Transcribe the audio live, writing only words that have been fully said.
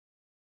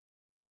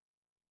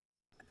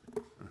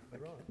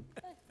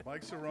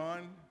Mics are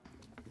on.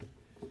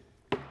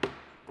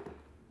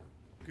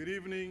 Good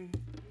evening.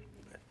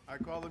 I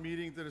call the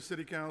meeting to the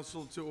City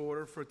Council to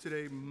order for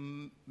today,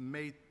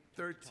 May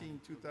 13,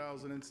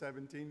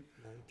 2017.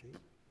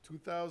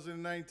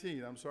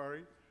 2019, I'm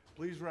sorry.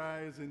 Please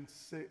rise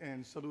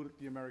and salute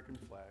the American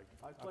flag.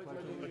 I pledge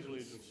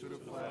allegiance to the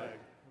flag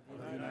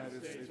of the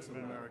United States of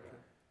America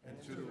and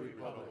to the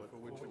republic for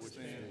which it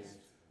stands,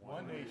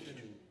 one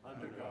nation,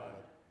 under God,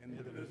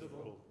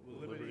 indivisible, with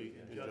liberty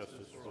and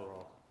justice for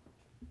all.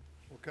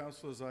 Well,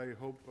 councilors, I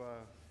hope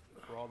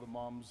for all the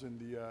moms in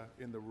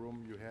the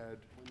room, you had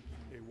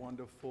a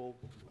wonderful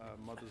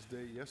Mother's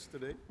Day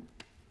yesterday.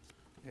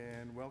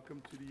 And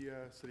welcome to the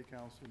City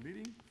Council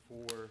meeting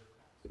for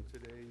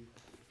today,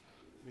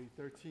 May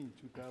 13,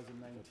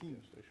 2019.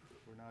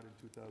 We're not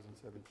in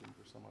 2017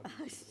 for some odd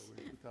reason,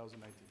 but we're in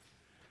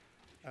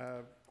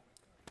 2019.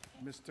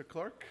 Mr.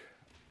 Clerk,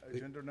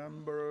 agenda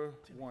number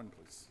 1,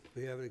 please.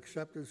 We have an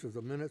acceptance of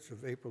the minutes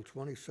of April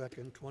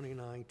 22nd,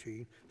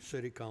 2019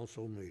 City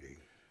Council meeting.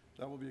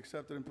 That will be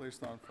accepted and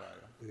placed on file.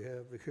 We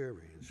have the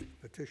hearings.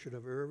 Petition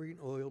of Irving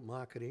Oil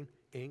Marketing,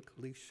 Inc.,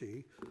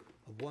 leasee,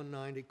 of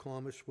 190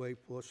 Commerce Way,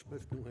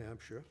 Portsmouth, New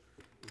Hampshire,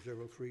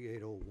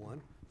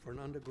 03801, for an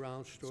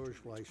underground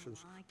storage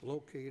license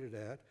located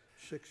at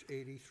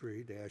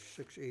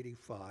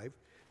 683-685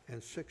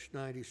 and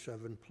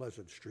 697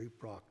 Pleasant Street,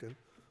 Brockton.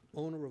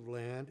 Owner of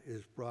land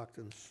is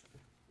Brockton's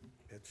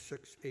at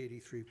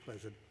 683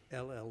 Pleasant,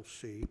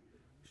 LLC,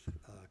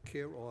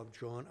 care of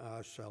John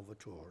R.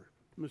 Salvatore.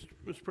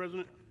 Mr.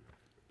 President,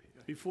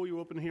 before you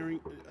open the hearing,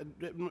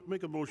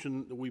 make a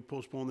motion that we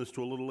postpone this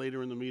to a little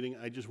later in the meeting.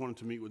 I just wanted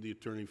to meet with the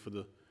attorney for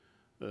the,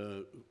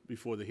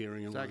 before the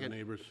hearing and with the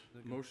neighbors.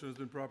 Motion has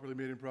been properly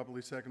made and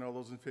properly seconded. All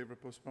those in favor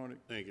of postponing?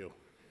 Thank you.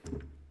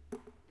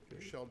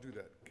 We shall do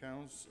that.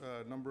 Counts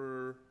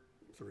number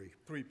 3,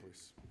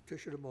 please.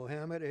 Petition of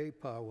Mohammed A.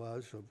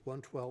 Parwaz of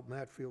 112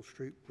 Matfield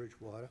Street,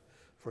 Bridgewater,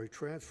 for a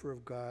transfer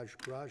of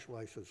garage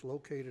license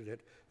located at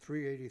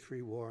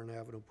 383 Warren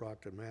Avenue,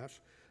 Brockton, Mass.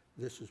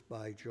 This is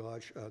by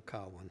George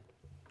Cowan.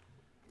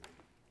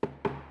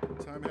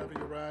 Time having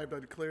arrived, I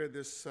declare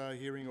this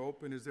hearing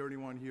open. Is there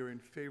anyone here in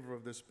favor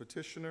of this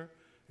petitioner?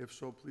 If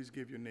so, please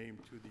give your name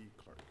to the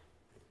clerk.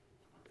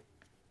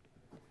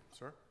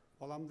 Sir?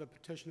 Well, I'm the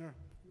petitioner.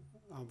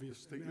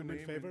 State your I'm in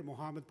name favor, and-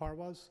 Mohammed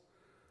Parwaz.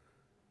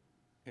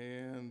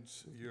 And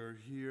you're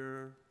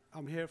here,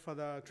 I'm here for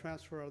the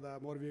transfer of the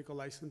motor vehicle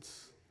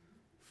license,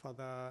 for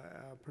the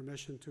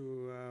permission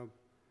to,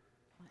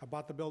 I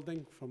bought the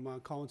building from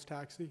Cowan's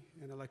Taxi,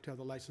 and I'd like to have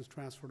the license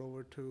transferred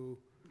over to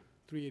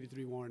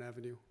 383 Warren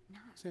Avenue.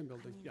 Same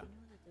building, yeah. I didn't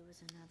know that there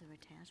was another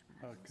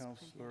attachment.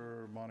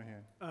 Councilor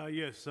Monahan.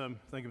 Yes,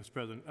 thank you, Mr.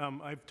 President.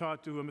 I've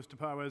talked to Mr.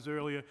 Parwaz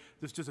earlier.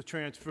 This is just a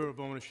transfer of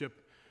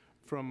ownership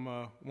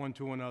from one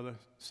to another.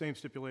 Same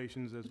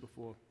stipulations as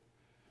before.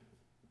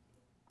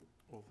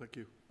 Well, thank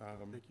you.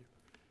 Thank you.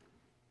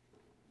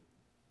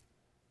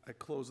 I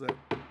close that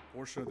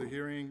portion of the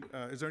hearing.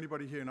 Is there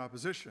anybody here in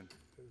opposition?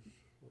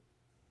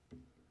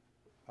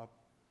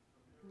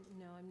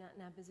 No, I'm not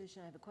in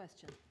opposition. I have a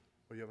question.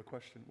 Oh, you have a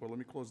question? Well, let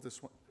me close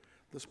this one,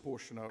 this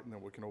portion out, and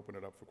then we can open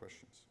it up for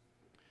questions.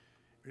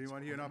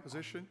 Anyone here in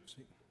opposition?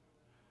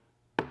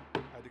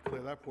 I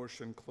declare that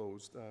portion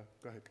closed.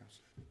 Go ahead,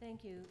 Councilor.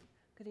 Thank you.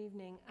 Good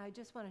evening. I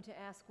just wanted to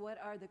ask, what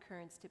are the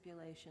current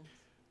stipulations?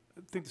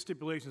 I think the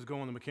stipulations go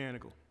on the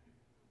mechanical,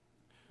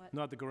 What?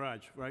 not the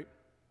garage, right?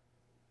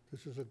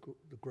 This is the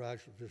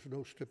garage. There's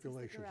no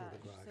stipulations of the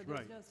So garage. there's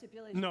Right. no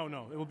stipulations? No,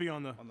 no, it will be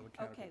on the, On the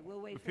mechanical. Okay,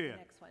 we'll wait for the Repair.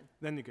 next one.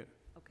 then you get it.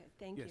 Okay,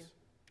 thank you. Yes.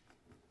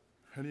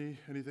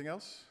 Anything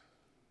else?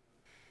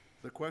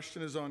 The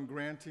question is on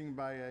granting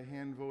by a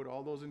hand vote.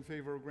 All those in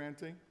favor of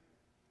granting?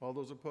 All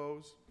those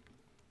opposed?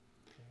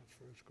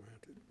 Transfer is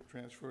granted.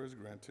 Transfer is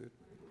granted.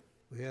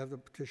 We have the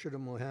petition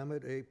of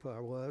Mohammed A.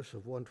 Parwaz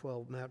of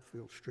 112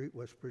 Matfield Street,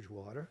 West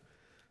Bridgewater,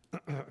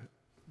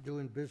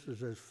 doing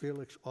business as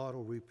Felix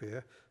Auto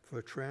Repair for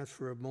a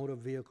transfer of motor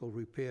vehicle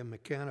repair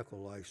mechanical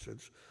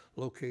license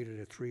located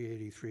at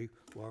 383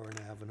 Warren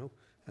Avenue,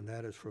 and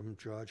that is from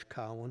George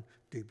Cowan,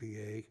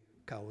 DBA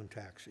Cowan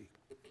Taxi.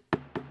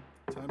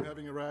 Time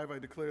having arrived, I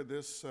declare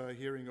this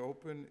hearing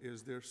open.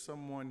 Is there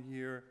someone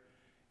here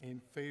in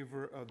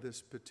favor of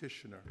this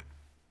petitioner?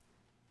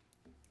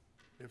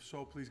 If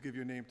so, please give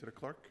your name to the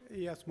clerk.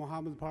 Yes,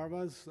 Mohammed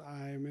Parvaz.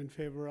 I'm in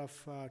favor of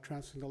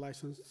transferring the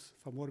license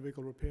for motor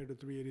vehicle repair to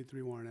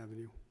 383 Warren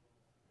Avenue.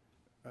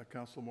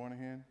 Councilor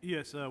Monahan?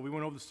 Yes, we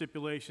went over the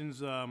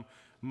stipulations.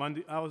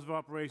 Monday, hours of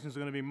operations are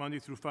going to be Monday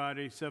through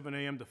Friday, 7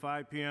 a.m. to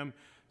 5 p.m.,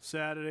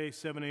 Saturday,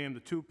 7 a.m. to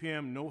 2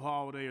 p.m., no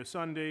holiday or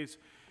Sundays,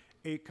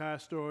 8-car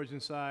storage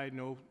inside,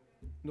 no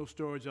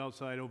storage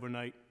outside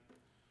overnight.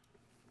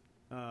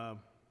 I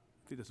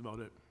think that's about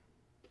it.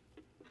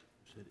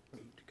 Said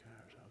 8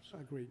 cars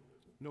outside. Agreed.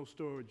 No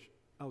storage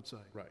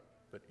outside. Right.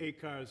 But 8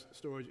 cars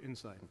storage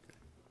inside,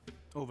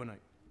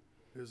 overnight.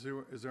 Is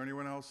there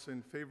anyone else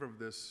in favor of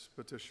this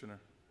petitioner?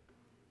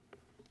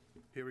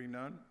 Hearing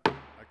none,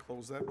 I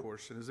close that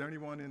portion. Is there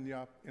anyone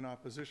in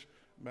opposition?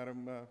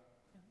 Madam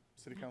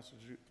City Council,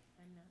 did you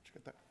I'm not.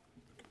 get that?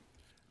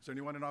 Is there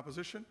anyone in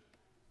opposition?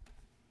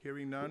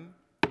 Hearing none,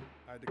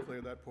 I declare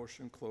that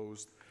portion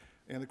closed.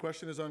 And the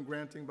question is on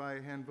granting by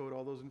a hand vote.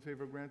 All those in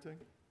favor of granting?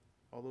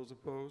 All those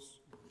opposed?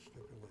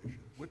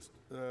 Stipulations. Which,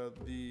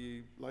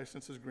 the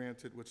license is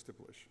granted with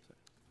stipulation.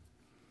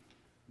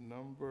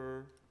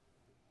 Number,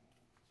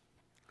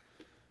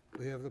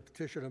 We have the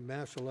petition of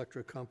Mass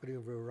Electric Company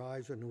of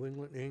Verizon New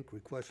England, Inc.,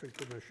 requesting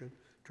permission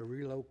to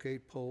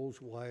relocate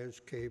poles, wires,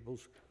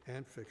 cables,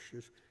 and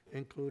fixtures,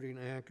 including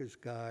anchors,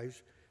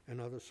 guys, and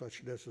other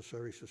such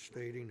necessary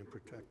sustaining and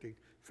protecting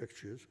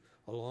fixtures,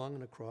 along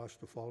and across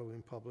the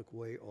following public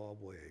way or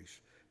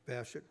ways.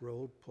 Bassett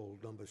Road, pole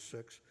number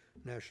 6,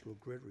 National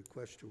Grid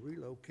requests to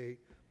relocate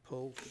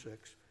pole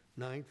 6,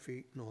 9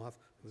 feet north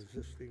of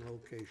existing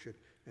location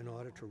in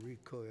order to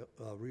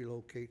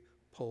relocate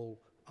pole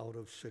out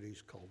of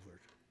city's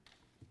culvert.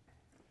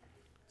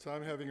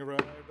 time having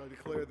arrived, I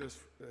declare this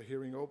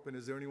hearing open.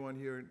 Is there anyone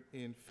here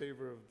in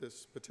favor of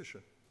this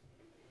petition?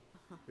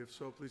 If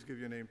so, please give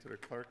your name to the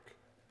clerk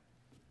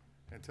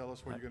and tell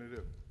us what you're going to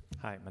do.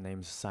 Hi, my name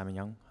is Simon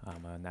Young.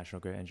 I'm a National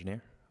Grid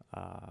engineer.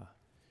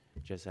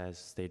 Just as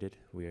stated,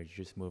 we are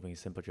just moving a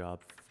simple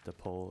job. The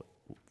pole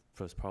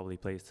was probably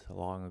placed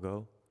long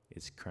ago.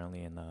 It's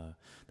currently in the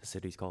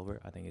city's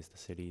culvert. I think it's the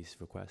city's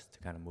request to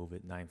kind of move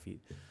it 9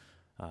 feet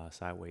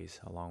sideways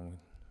along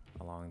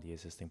the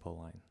existing pole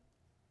line.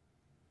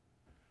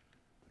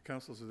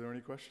 Councilors, are there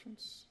any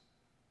questions?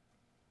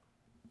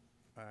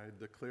 I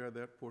declare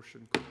that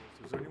portion closed.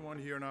 Is there anyone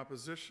here in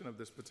opposition of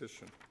this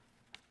petition?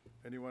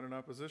 Anyone in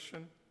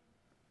opposition?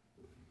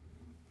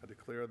 I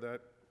declare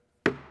that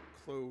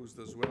closed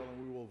as well,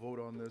 and we will vote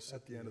on this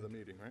at the end of the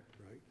meeting, right?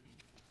 Right?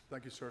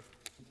 Thank you, sir.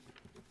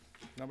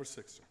 Number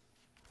 6, sir.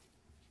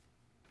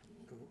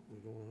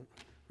 We'll go on.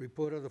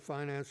 Report of the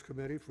Finance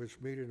Committee for its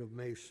meeting of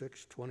May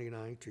 6,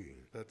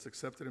 2019. That's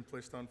accepted and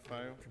placed on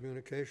file.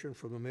 Communication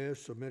from the mayor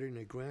submitting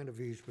a grant of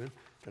easement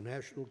to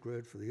National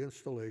Grid for the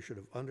installation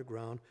of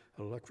underground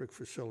electric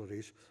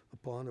facilities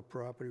upon the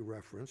property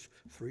reference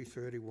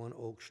 331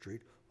 Oak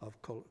Street of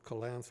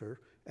Calanther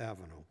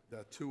Avenue.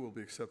 That too will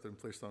be accepted and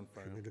placed on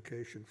file.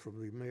 Communication from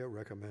the mayor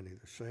recommending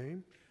the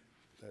same.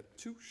 That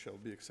too shall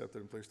be accepted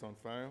and placed on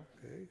file.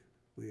 Okay,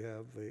 we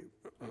have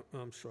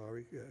I'm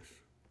sorry, yes.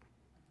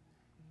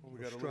 Well, we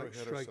got a little ahead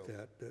Strike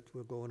ourselves. that,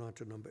 we're going on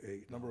to number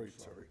 8. Number I'm 8,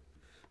 sorry.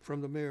 From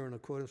the mayor, in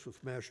accordance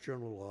with Mass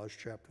General Laws,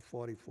 Chapter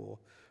 44,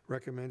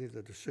 recommending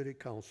that the city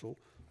council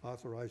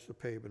authorize the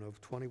payment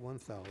of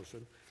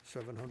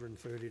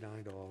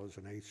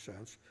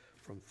 $21,739.08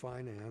 from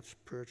finance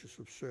purchase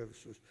of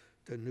services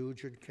to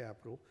Nugent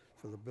Capital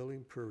for the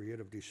billing period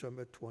of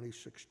December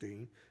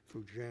 2016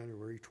 through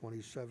January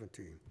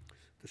 2017.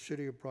 The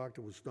city of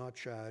Brockton was not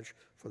charged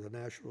for the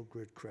National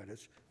Grid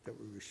credits that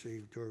we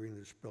received during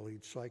this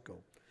billing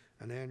cycle.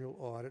 An annual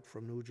audit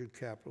from Nugent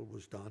Capital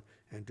was done,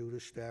 and due to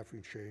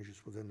staffing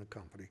changes within the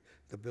company,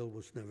 the bill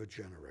was never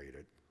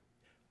generated.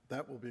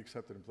 That will be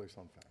accepted and placed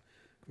on file.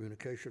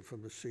 Communication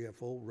from the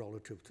CFO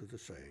relative to the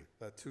same.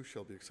 That too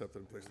shall be accepted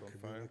and placed on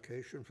file.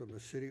 Communication from the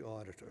city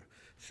auditor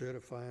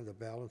certifying the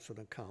balance of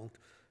account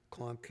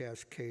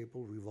Comcast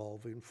Cable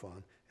Revolving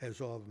Fund as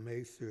of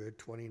May 3rd,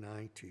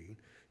 2019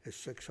 is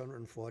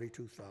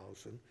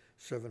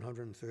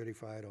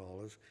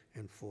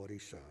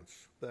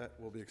 $642,735.40. That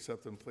will be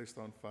accepted and placed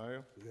on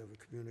file. We have a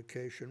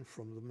communication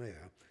from the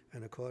mayor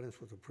in accordance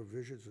with the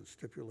provisions and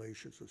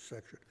stipulations of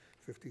Section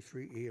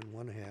 53E and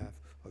 1/2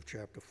 of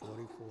Chapter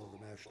 44 of the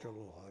Mass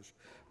General Laws,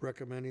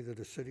 recommending that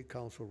the City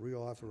Council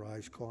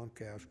reauthorize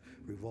Comcast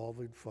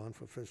revolving fund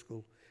for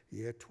fiscal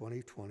year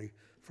 2020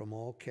 from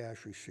all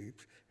cash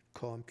receipts,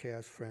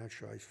 Comcast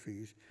franchise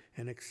fees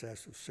in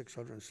excess of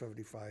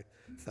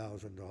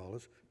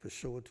 $675,000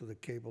 pursuant to the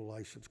cable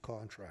license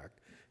contract,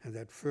 and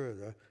that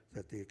further,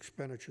 that the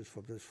expenditures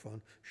from this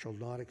fund shall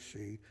not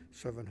exceed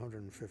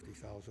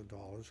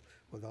 $750,000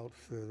 without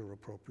further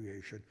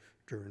appropriation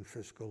during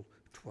fiscal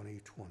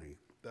 2020.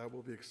 That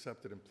will be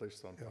accepted and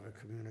placed on We have file. a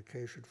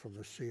communication from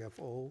the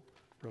CFO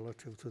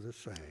relative to the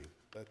same.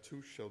 That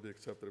too shall be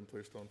accepted and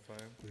placed on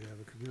file. We have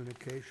a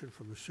communication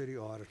from the city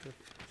auditor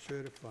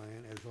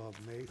certifying as of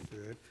May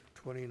 3rd,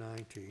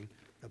 2019,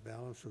 the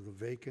balance of the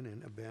vacant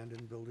and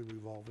abandoned building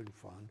revolving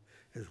fund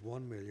is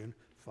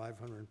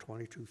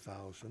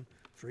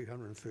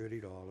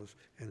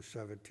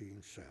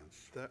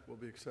 $1,522,330.17. That will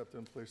be accepted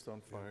and placed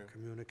on We have file. a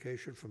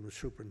communication from the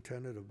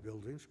superintendent of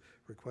buildings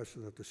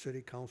requesting that the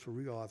city council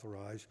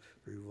reauthorize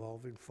the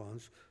revolving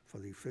funds for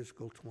the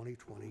fiscal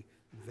 2020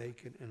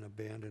 vacant and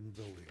abandoned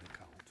building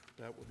account.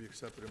 That will be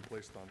accepted and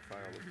placed on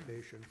file.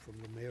 Communication from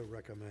the mayor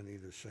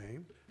recommending the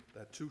same.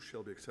 That too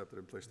shall be accepted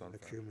and placed on A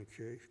file.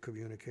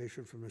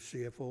 communication from the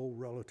CFO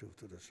relative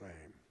to the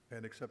same.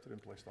 And accepted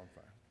and placed on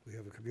file. We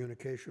have a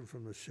communication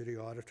from the city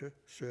auditor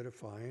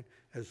certifying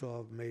as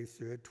of May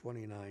 3rd,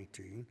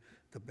 2019,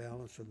 the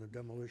balance in the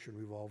demolition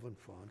revolving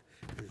fund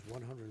is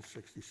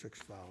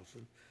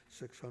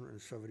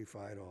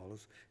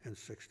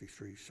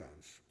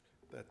 $166,675.63.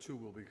 That too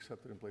will be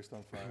accepted and placed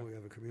on file. We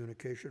have a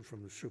communication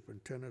from the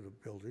superintendent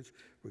of buildings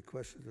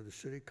requesting that the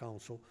city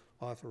council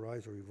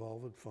authorize a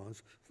revolving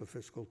funds for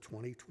fiscal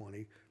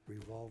 2020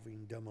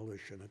 revolving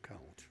demolition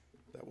account.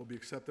 That will be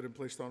accepted and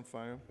placed on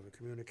file. We have a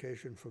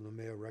communication from the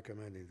mayor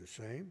recommending the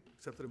same,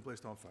 Accepted and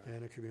placed on file.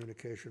 and a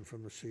communication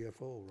from the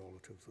CFO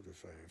relative to the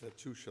same. That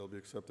too shall be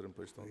accepted and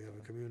placed on We have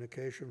file. a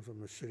communication from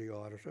the city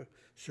auditor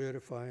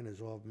certifying as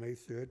of May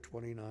 3rd,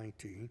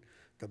 2019,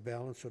 the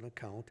balance on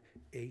account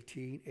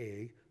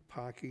 18A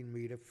parking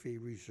meter fee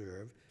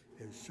reserve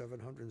is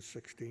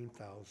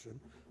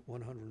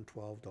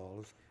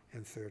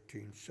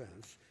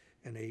 $716,112.13,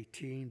 and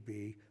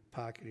 18B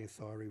parking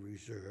authority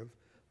reserve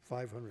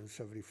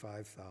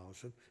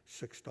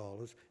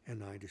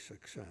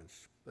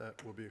 $575,006.96.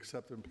 That will be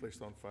accepted and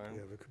placed on file. We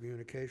have a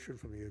communication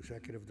from the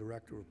Executive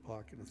Director of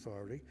Parking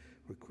Authority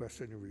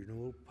requesting a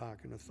renewal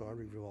parking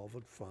authority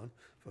revolving fund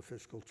for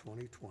fiscal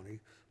 2020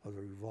 of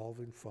the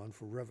revolving fund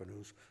for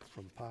revenues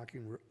from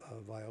parking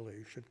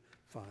violation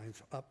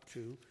fines up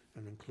to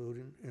and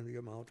including in the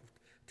amount of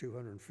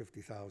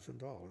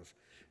 $250,000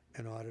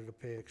 in order to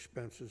pay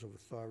expenses of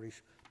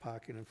authority's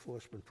parking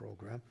enforcement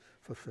program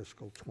for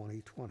fiscal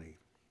 2020.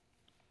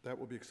 That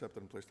will be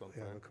accepted and placed on We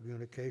have a file.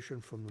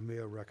 communication from the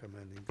mayor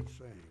recommending the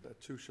same. That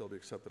too shall be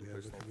accepted We and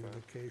have a placed on file.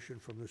 communication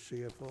from the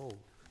CFO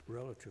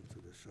relative to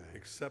the same.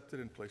 Accepted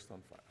and placed on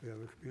file. We have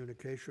a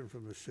communication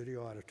from the city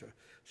auditor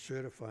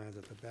certifying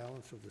that the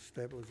balance of the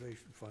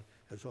stabilization fund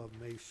as of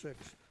May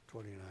 6,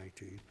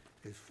 2019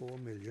 is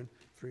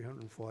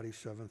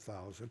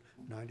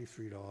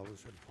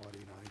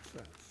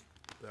 $4,347,093.49.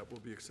 That will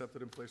be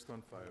accepted and placed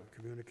on file.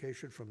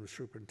 Communication from the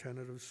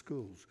superintendent of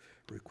schools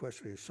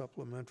requesting a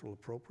supplemental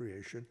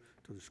appropriation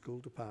to the school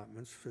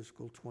department's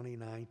fiscal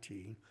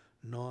 2019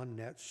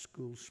 non-net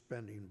school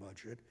spending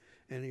budget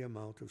in the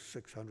amount of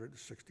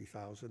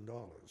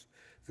 $660,000.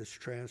 This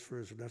transfer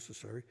is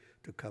necessary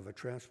to cover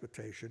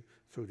transportation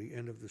through the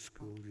end of the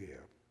school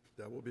year.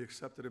 That will be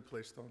accepted and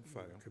placed on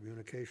file.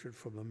 Communication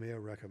from the mayor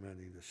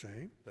recommending the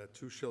same. That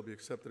too shall be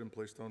accepted and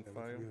placed on We have a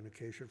file.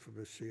 communication from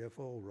the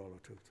CFO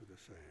relative to the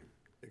same.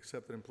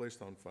 Accepted and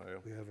placed on file.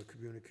 We have a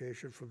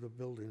communication from the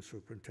building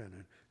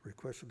superintendent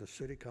requesting the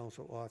city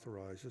council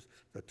authorizes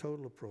the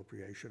total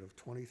appropriation of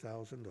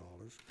 $20,000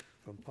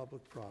 from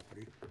public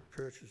property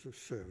purchase of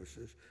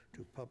services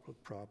to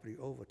public property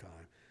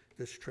overtime.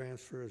 This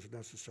transfer is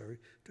necessary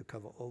to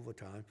cover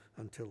overtime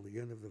until the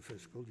end of the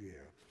fiscal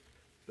year.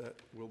 That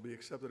will be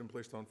accepted and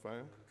placed on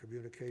file.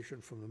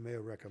 Communication from the mayor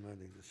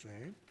recommending the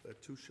same.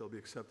 That too shall be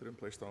accepted and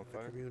placed on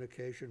file.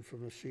 Communication from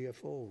the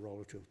CFO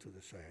relative to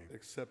the same.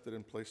 Accepted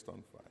and placed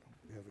on file.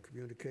 We have a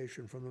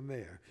communication from the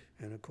mayor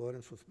in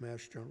accordance with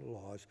Mass General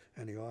laws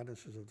and the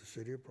ordinances of the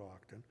city of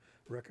Brockton,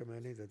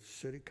 recommending that the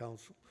city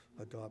council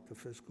adopt the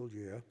fiscal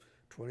year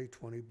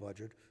 2020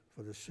 budget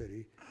for the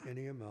city in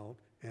the amount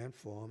and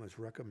form as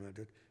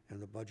recommended in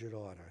the budget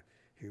order.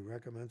 He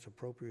recommends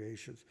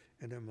appropriations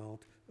in the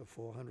amount of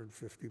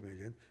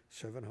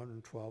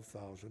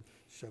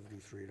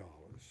 $450,712,073.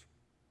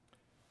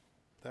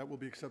 That will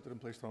be accepted and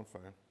placed on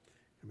file.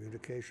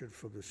 Communication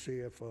from the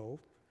CFO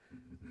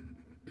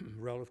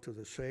relative to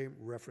the same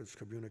reference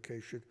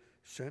communication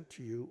sent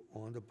to you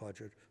on the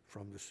budget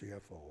from the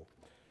CFO.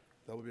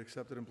 That will be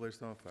accepted and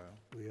placed on file.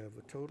 We have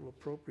a total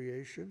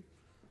appropriation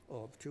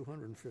of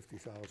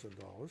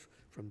 $250,000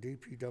 from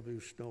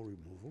DPW snow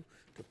removal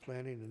to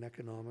planning and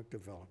economic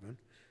development,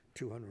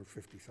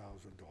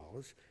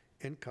 $250,000.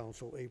 In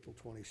council, April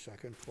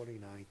 22nd,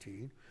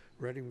 2019.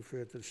 Ready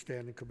referred to the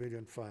Standing Committee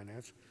on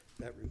Finance.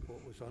 That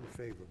report was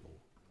unfavorable.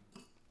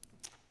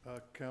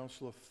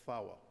 Councilor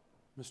Fowler.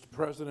 Mr.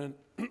 President,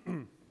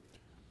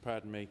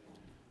 pardon me,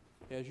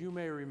 as you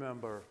may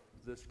remember,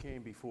 this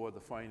came before the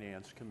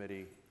Finance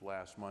Committee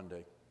last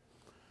Monday,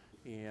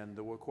 and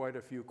there were quite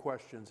a few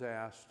questions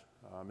asked.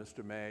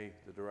 Mr. May,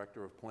 the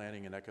Director of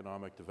Planning and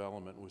Economic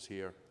Development, was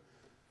here.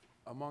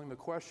 Among the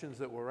questions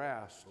that were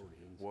asked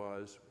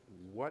was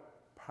what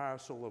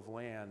parcel of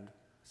land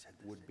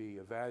would be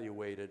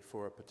evaluated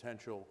for a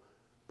potential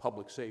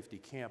public safety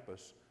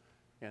campus,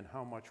 and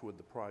how much would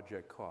the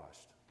project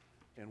cost?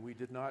 And we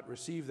did not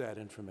receive that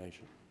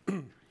information.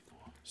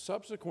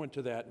 Subsequent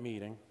to that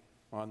meeting,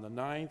 on the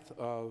 9th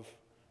of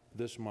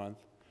this month,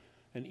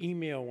 an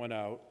email went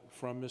out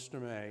from Mr.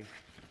 May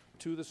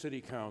to the City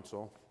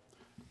Council,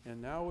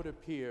 and now it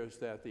appears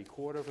that the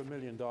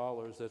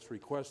 $250,000 that's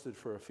requested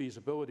for a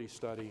feasibility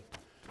study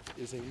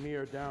is a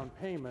mere down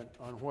payment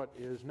on what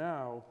is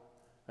now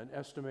an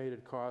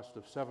estimated cost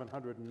of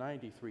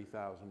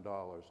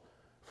 $793,000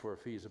 for a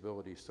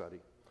feasibility study.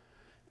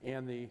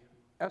 And the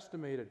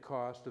estimated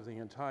cost of the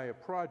entire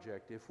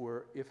project, if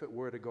it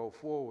were to go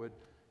forward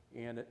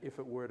and if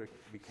it were to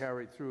be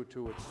carried through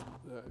to its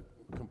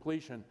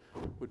completion,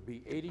 would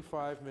be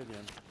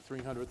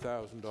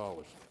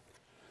 $85,300,000.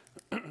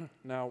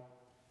 Now,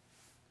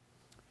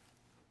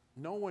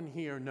 no one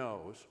here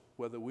knows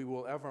whether we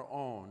will ever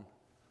own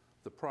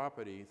the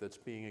property that's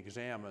being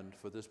examined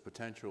for this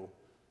potential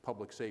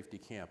public safety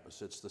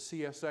campus. It's the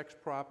CSX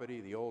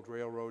property, the old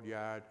railroad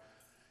yard,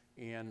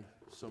 and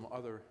some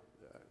other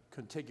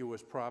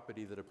contiguous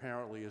property that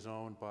apparently is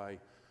owned by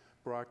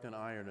Brockton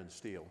Iron and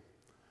Steel.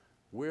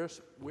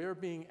 We're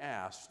being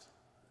asked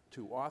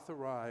to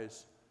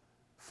authorize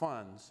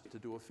funds to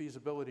do a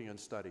feasibility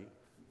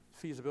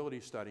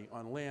study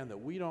on land that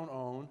we don't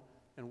own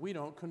and we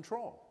don't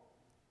control.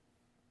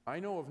 I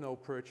know of no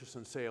purchase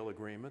and sale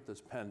agreement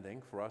that's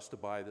pending for us to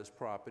buy this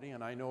property,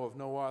 and I know of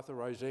no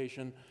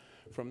authorization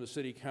from the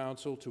City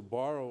Council to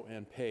borrow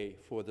and pay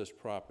for this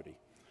property.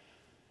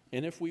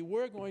 And if we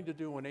were going to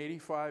do an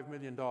 $85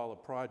 million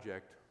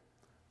project,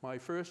 my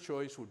first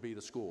choice would be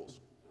the schools.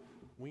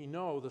 We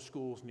know the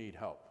schools need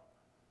help.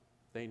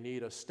 They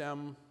need a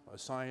STEM, a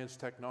science,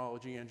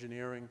 technology,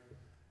 engineering,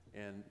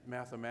 and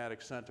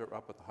mathematics center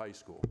up at the high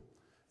school.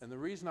 And the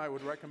reason I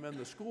would recommend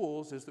the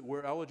schools is that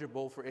we're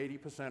eligible for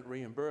 80%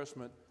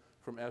 reimbursement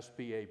from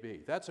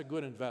SBAB. That's a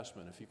good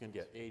investment if you can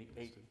get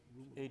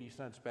 80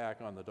 cents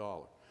back on the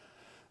dollar.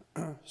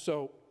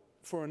 So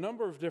for a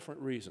number of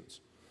different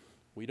reasons,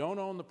 we don't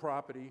own the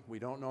property. We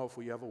don't know if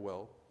we ever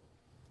will.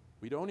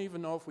 We don't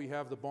even know if we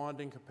have the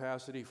bonding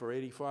capacity for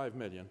 $85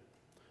 million.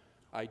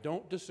 I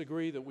don't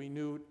disagree that we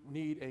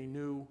need a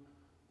new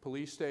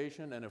police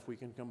station, and if we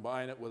can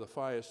combine it with a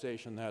fire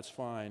station, that's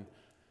fine.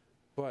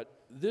 But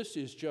this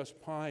is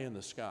just pie in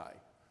the sky.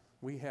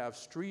 We have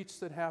streets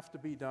that have to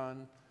be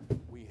done.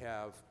 We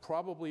have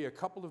probably a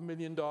couple of $1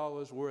 million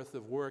worth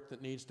of work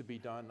that needs to be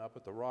done up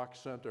at the Rock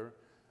Center,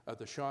 at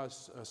the Shaw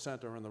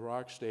Center and the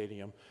Rock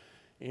Stadium.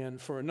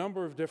 And for a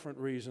number of different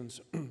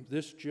reasons,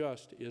 this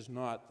just is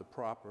not the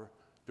proper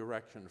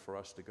direction for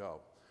us to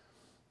go.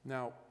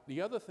 Now,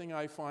 the other thing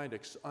I find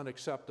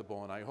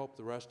unacceptable, and I hope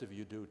the rest of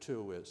you do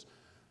too, is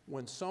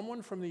when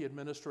someone from the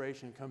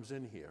administration comes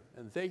in here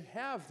and they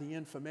have the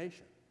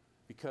information,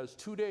 because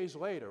 2 days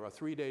later or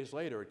 3 days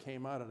later it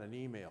came out in an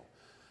email,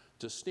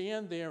 to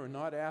stand there and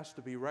not ask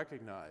to be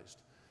recognized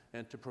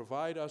and to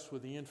provide us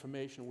with the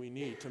information we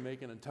need to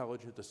make an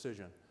intelligent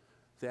decision,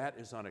 that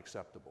is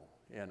unacceptable.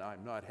 And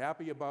I'm not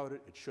happy about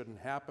it. It shouldn't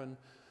happen.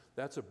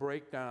 That's a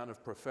breakdown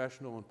of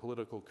professional and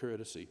political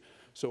courtesy.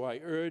 So I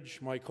urge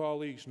my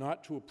colleagues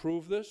not to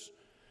approve this,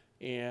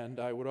 and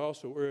I would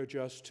also urge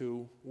us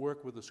to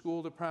work with the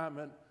school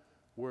department,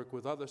 work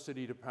with other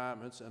city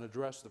departments, and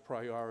address the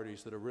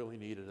priorities that are really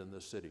needed in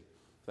this city.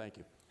 Thank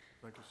you.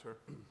 Thank you, sir.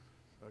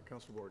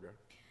 Councilor Beauregard.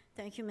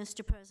 Thank you,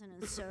 Mr.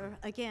 President, sir.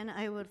 Again,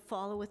 I would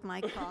follow with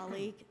my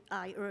colleague.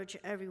 I urge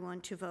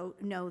everyone to vote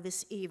no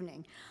this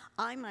evening.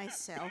 I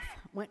myself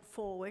went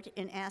forward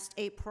and asked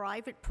a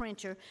private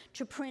printer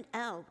to print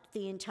out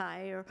the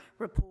entire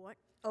report,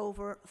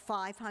 over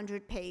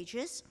 500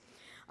 pages.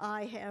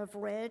 I have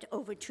read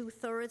over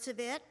 2/3 of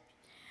it.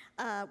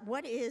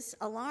 What is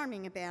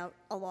alarming about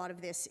a lot of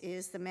this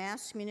is the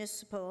Mass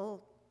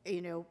Municipal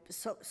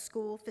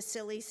school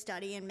facility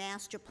study and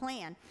master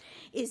plan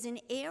is in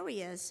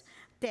areas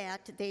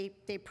that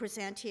they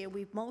present here.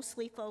 We've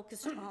mostly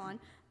focused on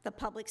the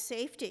public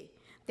safety.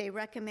 They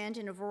recommend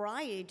in a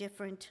variety of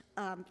different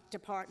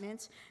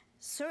departments,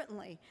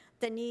 certainly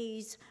the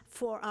needs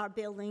for our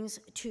buildings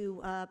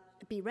to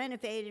be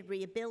renovated,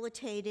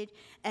 rehabilitated,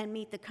 and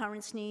meet the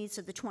current needs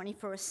of the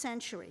 21st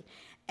century.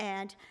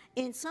 And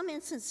in some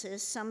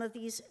instances, some of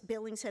these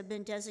buildings have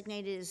been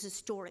designated as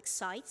historic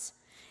sites,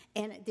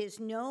 and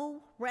there's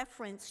no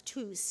reference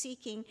to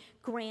seeking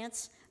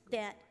grants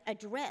that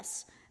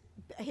address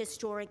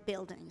historic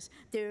buildings.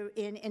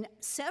 In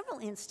several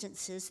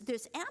instances,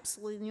 there's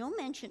absolutely no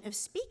mention of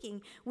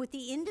speaking with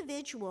the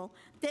individual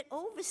that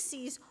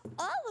oversees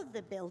all of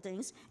the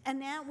buildings,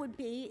 and that would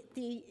be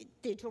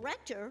the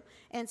director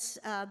and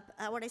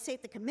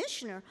the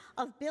commissioner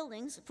of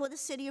buildings for the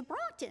city of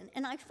Brockton.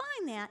 And I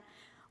find that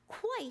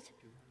quite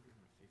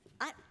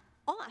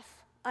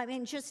off. I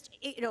mean, just,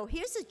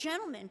 here's a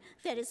gentleman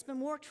that has been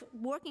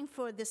working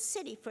for the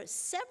city for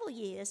several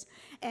years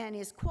and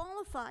is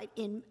qualified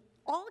in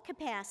all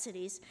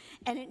capacities,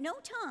 and at no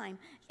time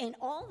in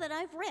all that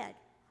I've read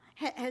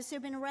has there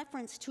been a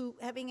reference to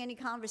having any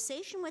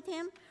conversation with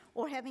him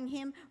or having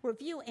him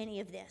review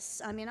any of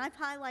this. I mean, I've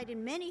highlighted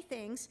many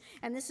things,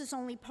 and this is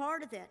only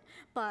part of it,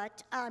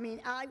 but I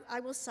mean, I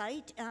will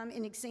cite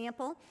an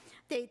example.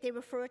 They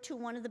refer to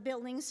one of the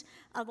buildings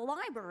of the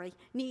library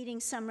needing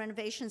some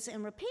renovations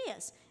and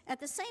repairs. At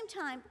the same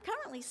time,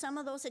 currently some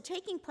of those are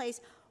taking place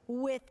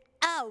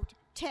without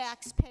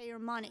taxpayer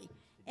money.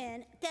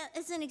 And that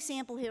is an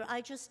example here.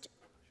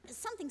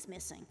 Something's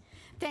missing.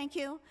 Thank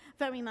you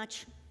very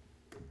much.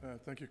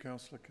 Thank you,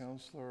 Councilor.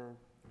 Councilor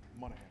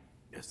Monahan.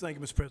 Yes, thank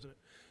you, Mr. President.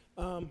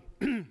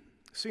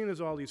 Seeing as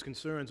all these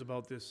concerns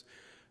about this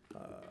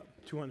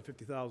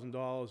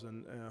 $250,000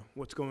 and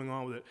what's going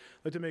on with it,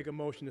 I'd like to make a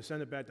motion to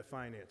send it back to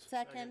Finance.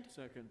 Second.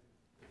 Second.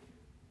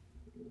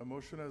 A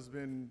motion has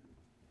been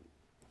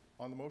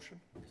on the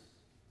motion?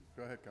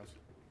 Go ahead,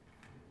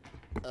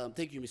 Councilor.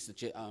 Thank you,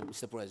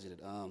 Mr.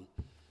 President.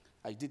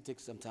 I did take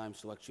some time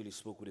to actually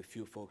spoke with a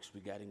few folks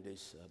regarding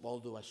this,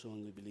 although I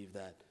strongly believe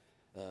that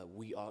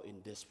we are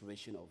in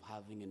desperation of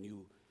having a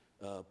new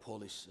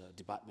police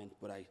department,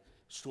 but I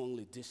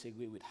strongly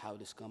disagree with how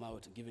this come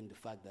out, given the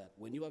fact that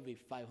when you have a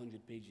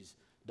 500 pages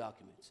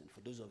document, and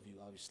for those of you,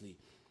 obviously,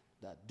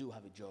 that do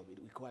have a job, it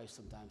requires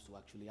sometimes to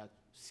actually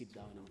sit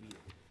down and read it.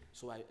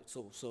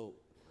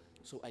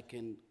 So I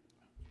can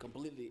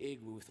completely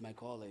agree with my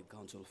colleague,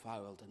 Councilor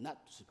Farrell, to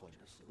not to support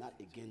this, not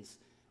against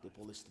the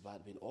police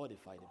department or the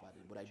fire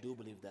department, but I do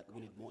believe that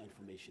we need more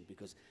information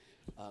because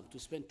to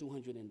spend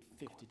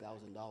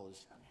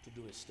 $250,000 to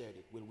do a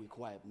study will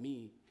require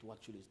me to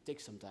actually take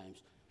some time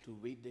to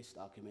read this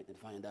document and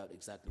find out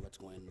exactly what's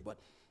going on. But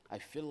I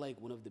feel like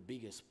one of the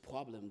biggest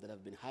problems that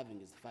I've been having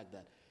is the fact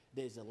that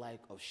there's a lack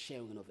of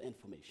sharing of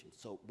information.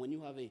 So when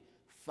you have a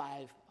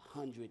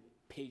 500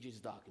 pages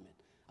document,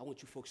 I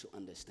want you folks to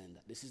understand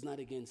that. This is not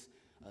against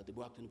the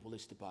Brockton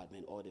Police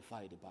Department or the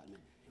fire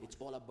department. It's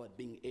all about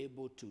being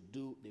able to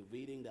do the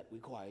reading that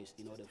requires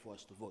in order for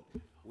us to vote.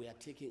 We are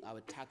taking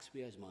our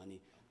taxpayers'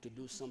 money to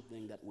do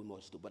something that we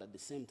must do, but at the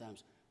same time,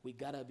 we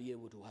gotta be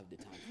able to have the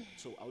time for it.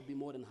 So I would be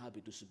more than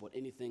happy to support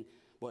anything,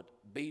 but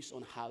based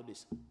on how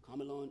this come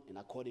along and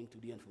according to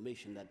the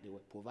information that they were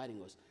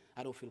providing us,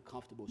 I don't feel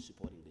comfortable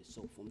supporting this.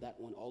 So from that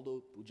one,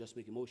 although we just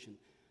make a motion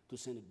to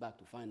send it back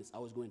to finance, I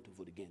was going to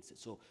vote against it.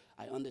 So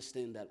I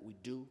understand that we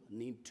do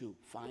need to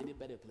find a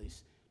better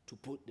place to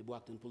put the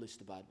Brockton Police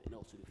Department and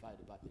also the fire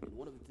department. And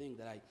one of the things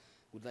that I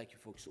would like you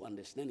folks to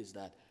understand is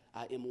that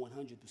I am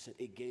 100%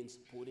 against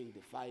putting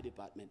the fire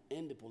department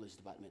and the police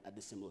department at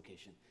the same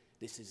location.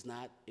 This is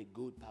not a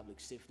good public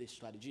safety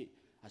strategy.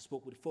 I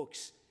spoke with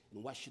folks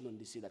in Washington,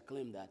 D.C. that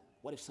claim that,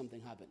 what if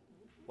something happened?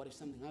 What if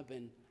something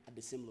happened at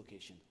the same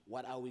location?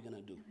 What are we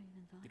gonna do?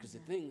 Because the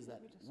things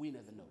that we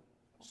never know.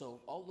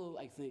 So although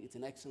I think it's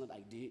an excellent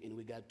idea in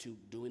regard to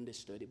doing this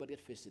study, but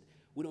let's face it,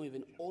 we don't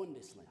even own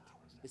this land.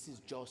 This is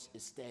just a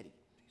study.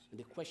 And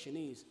the question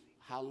is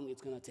how long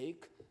it's gonna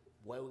take,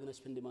 where we're gonna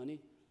spend the money,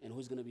 and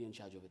who's gonna be in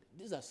charge of it.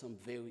 These are some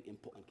very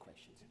important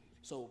questions.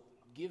 So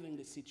given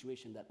the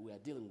situation that we are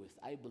dealing with,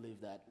 I believe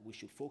that we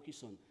should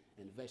focus on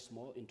invest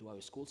more into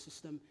our school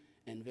system,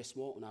 invest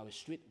more on our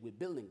street. We're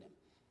building them.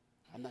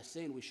 I'm not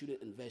saying we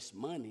shouldn't invest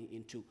money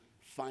into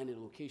finding a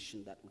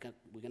location that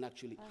we can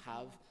actually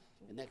have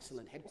an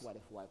excellent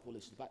headquarters for our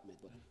police department,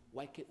 but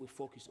why can't we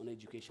focus on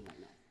education right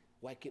now?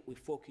 Why can't we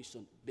focus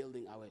on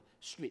building our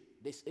street?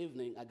 This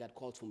evening, I got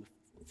calls from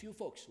a few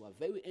folks who are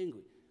very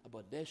angry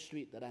about their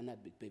street that are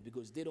not being paved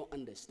because they don't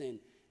understand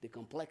the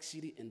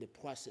complexity and the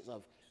process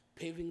of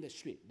paving the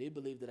street. They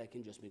believe that I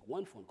can just make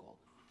one phone call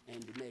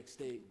and the next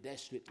day their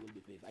street will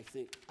be paved. I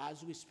think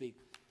as we speak,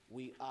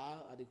 we are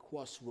at a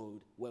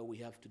crossroad where we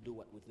have to do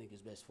what we think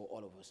is best for all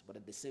of us, but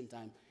at the same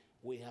time,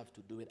 we have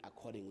to do it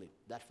accordingly.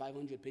 That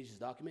 500 pages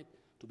document,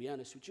 to be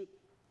honest with you,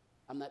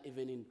 I'm not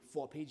even in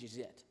 4 pages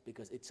yet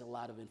because it's a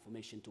lot of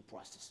information to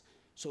process.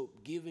 So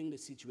given the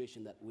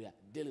situation that we are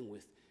dealing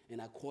with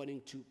and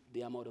according to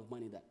the amount of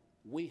money that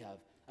we have,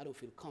 I don't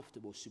feel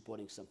comfortable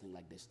supporting something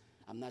like this.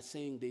 I'm not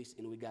saying this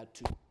in regard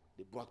to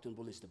the Brockton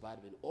Police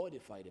Department or the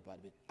fire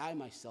department. I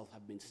myself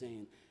have been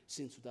saying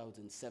since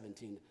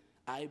 2017,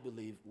 I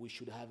believe we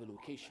should have a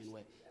location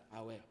where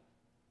our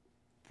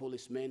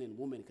policemen and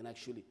women can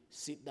actually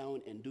sit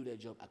down and do their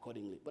job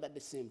accordingly. But at the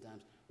same time,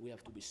 we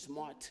have to be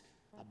smart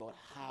about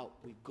how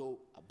we go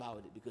about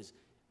it because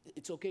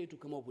it's okay to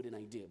come up with an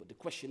idea, but the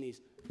question is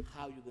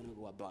how you're gonna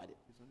go about it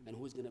and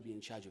who's gonna be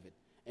in charge of it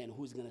and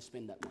who's gonna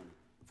spend that money.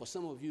 For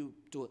some of you,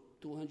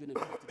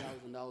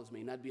 $250,000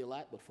 may not be a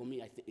lot, but for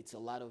me, I think it's a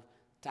lot of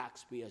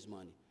taxpayers'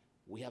 money.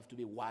 We have to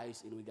be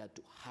wise in regard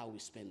to how we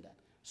spend that.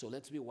 So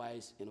let's be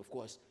wise, and of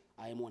course,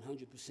 I am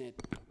 100%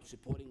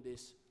 supporting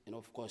this, and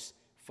of course,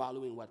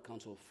 following what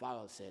Councilor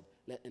Farrell said,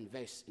 let's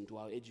invest into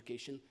our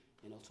education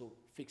and also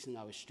fixing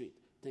our street.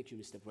 Thank you,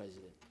 Mr.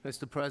 President.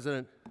 Mr.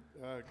 President,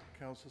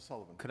 Councilor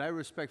Sullivan. could I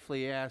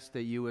respectfully ask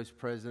that you, as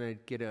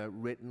president, get a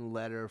written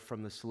letter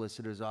from the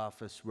solicitor's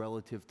office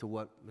relative to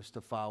what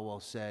Mr.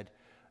 Farwell said?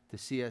 The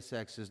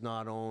CSX is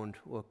not owned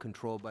or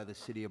controlled by the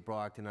city of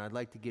Brockton. I'd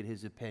like to get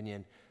his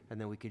opinion,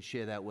 and then we can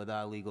share that with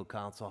our legal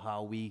counsel,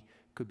 how we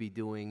could be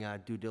doing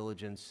due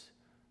diligence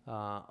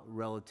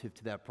relative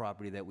to that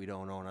property that we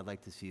don't own. I'd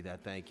like to see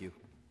that. Thank you.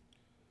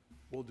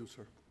 Will do,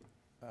 sir.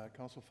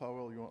 Councilor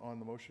Farwell, on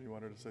the motion, you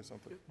wanted to say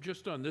something?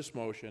 Just on this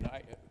motion,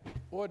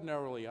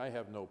 ordinarily, I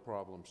have no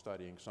problem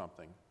studying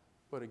something.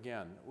 But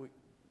again,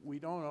 we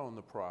don't own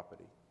the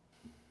property.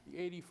 The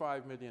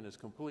 $85 million is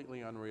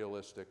completely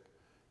unrealistic,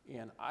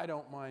 and I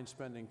don't mind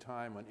spending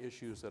time on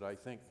issues that I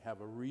think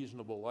have a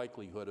reasonable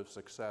likelihood of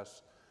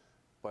success,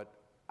 but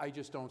I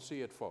just don't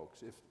see it,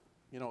 folks.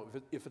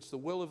 If it's the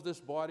will of this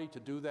body to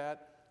do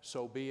that,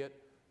 so be it.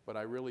 But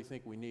I really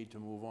think we need to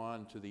move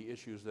on to the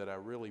issues that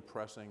are really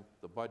pressing,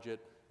 the budget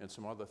and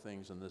some other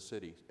things in the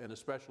city, and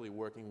especially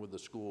working with the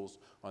schools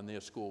on their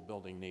school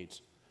building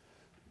needs.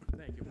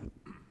 Thank you.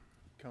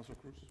 Councilor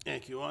Cruz?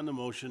 Thank you. On the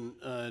motion,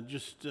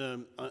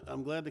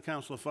 I'm glad that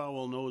Councilor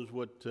Farwell knows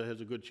what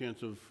has a good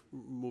chance of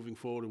moving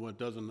forward and what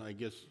doesn't. I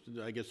guess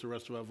the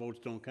rest of our votes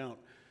don't count.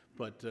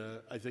 But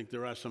I think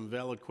there are some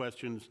valid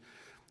questions.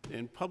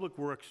 And public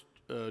works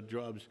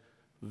jobs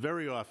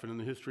very often in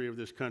the history of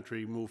this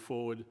country move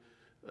forward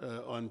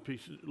on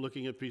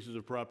looking at pieces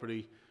of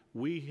property.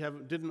 We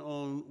didn't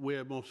own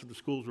where most of the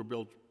schools were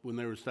built when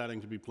they were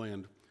starting to be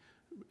planned.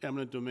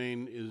 eminent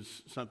domain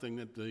is something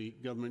that the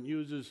government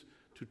uses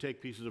to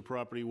take pieces of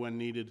property when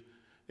needed.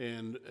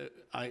 And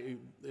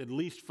at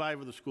least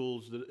 5 of the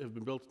schools that have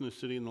been built in the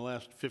city in the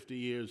last 50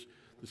 years,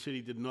 the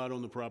city did not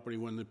own the property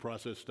when the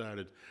process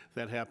started.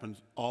 That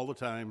happens all the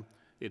time.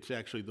 It's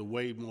actually the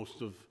way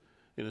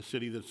in a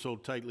city that's so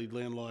tightly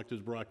landlocked as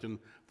Brockton,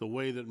 the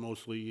way that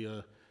mostly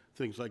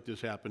things like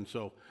this happen.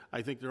 So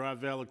I think there are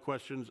valid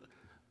questions.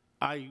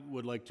 I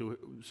would like to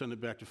send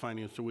it back to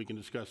finance so we can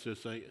discuss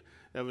this.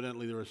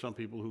 Evidently, there are some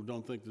people who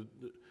don't think that,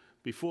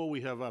 before we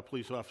have our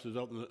police officers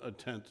out in a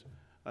tent,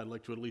 I'd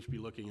like to at least be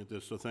looking at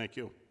this, so thank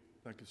you.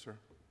 Thank you, sir.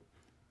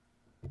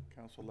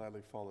 Council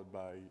Ladley, followed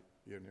by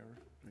Ianera.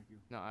 Thank you.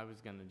 No, I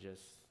was gonna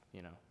just,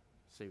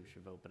 say we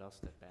should vote, but I'll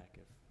step back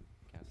if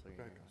Councilor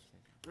Go ahead, Ianera wants to.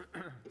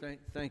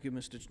 Thank you,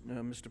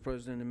 Mr.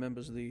 President and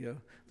members of the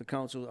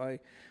council.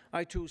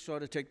 I too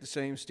sort of take the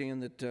same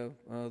stand that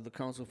the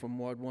council from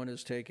Ward 1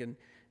 has taken,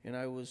 and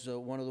I was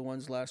one of the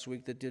ones last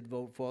week that did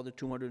vote for the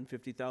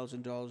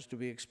 $250,000 to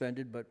be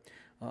expended, but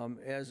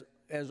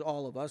as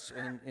all of us,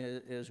 and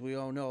as we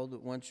all know,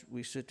 that once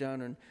we sit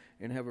down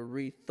and have a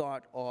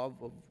rethought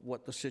of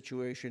what the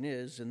situation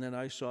is, and then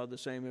I saw the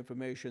same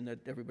information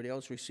that everybody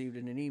else received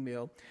in an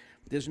email,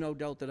 there's no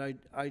doubt that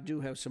I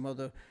do have some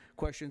other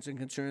questions and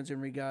concerns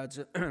in regards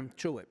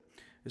to it.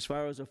 As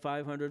far as a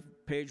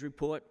 500-page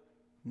report,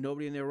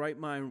 nobody in their right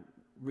mind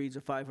reads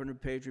a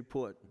 500-page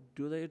report.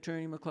 Do they,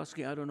 Attorney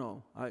McCluskey? I don't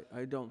know.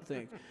 I don't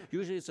think.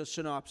 Usually it's a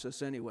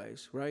synopsis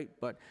anyways, right?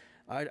 But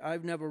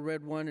I've never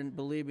read one, and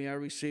believe me, I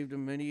received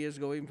them many years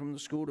ago, even from the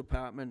school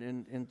department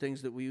and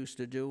things that we used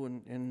to do,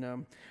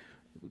 and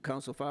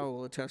Council Fowler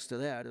will attest to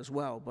that as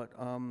well. But,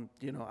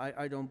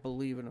 I don't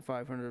believe in a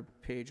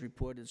 500-page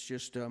report. It's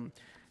just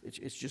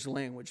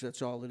language,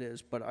 that's all it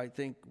is. But I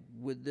think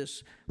with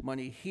this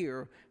money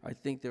here, I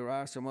think there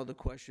are some other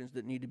questions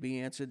that need to be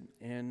answered.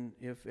 And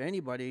if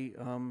anybody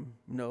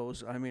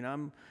knows, I mean,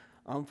 I'm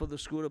for the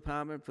school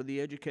department, for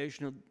the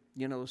educational,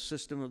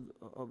 system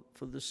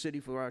for the city,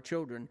 for our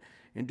children,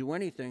 and do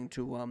anything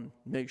to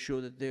make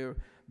sure that their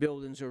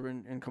buildings are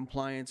in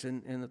compliance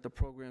and that the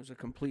programs are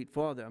complete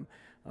for them.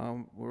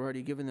 We're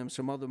already giving them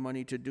some other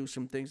money to do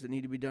some things that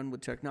need to be done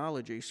with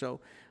technology. So,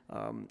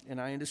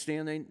 and I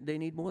understand they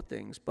need more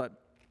things, but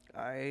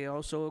I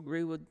also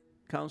agree with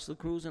Councilor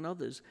Cruz and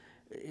others.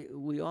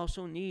 We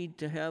also need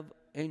to have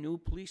a new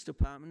police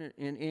department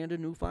and a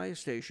new fire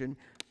station.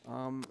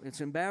 It's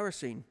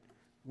embarrassing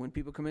when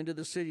people come into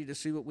the city to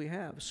see what we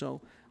have.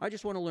 So I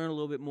just want to learn a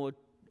little bit more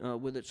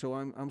with it, so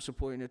I'm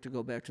supporting it to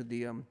go back to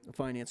the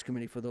Finance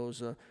Committee for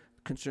those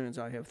concerns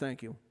I have.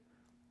 Thank you.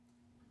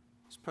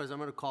 Mr. President, I'm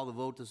going to call the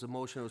vote. There's a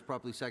motion that was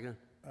properly seconded.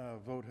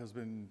 Vote has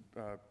been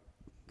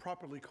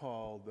properly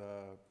called,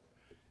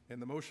 and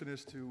the motion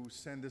is to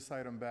send this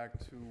item back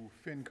to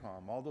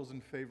FinCom. All those in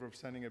favor of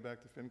sending it back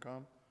to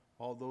FinCom?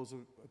 All those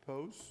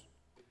opposed?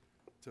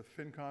 To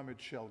FinCom it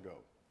shall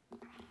go.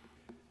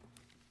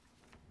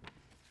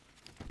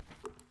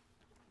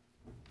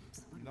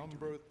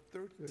 Number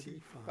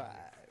 35.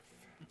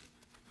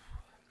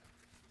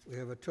 We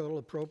have a total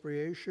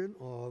appropriation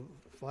of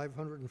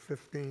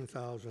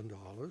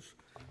 $515,000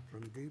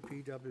 from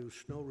DPW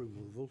snow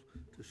removal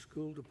to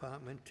school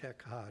department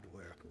tech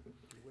hardware.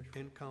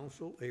 In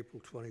council,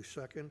 April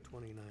 22nd,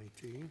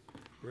 2019.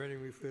 Ready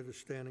and refer to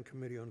Standing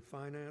Committee on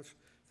Finance.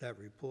 That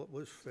report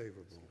was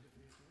favorable.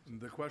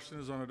 The question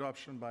is on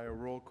adoption by a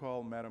roll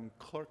call. Madam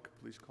Clerk,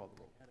 please call the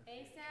roll.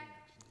 Asak?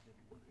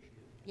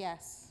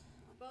 Yes.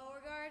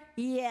 Beauregard?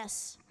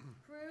 Yes.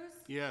 Cruz?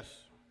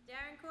 Yes.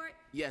 Darencourt?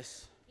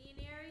 Yes.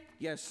 Ianeri?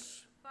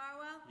 Yes.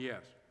 Farwell?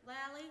 Yes.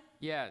 Lally?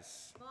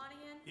 Yes.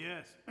 Monahan?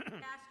 Yes.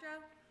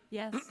 Castro?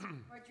 Yes.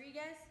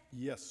 Rodriguez?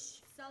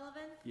 Yes.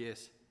 Sullivan?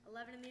 Yes.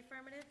 11 in the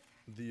affirmative.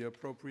 The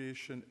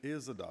appropriation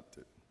is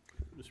adopted.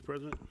 Mr.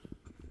 President?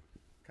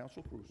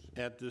 Council Cruz.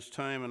 At this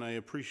time, and I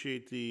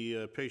appreciate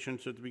the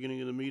patience at the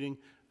beginning of the meeting,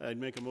 I'd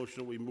make a motion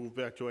that we move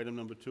back to item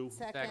number 2.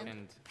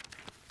 Second.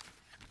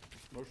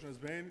 Motion has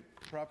been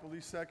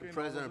properly second. Mr.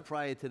 President,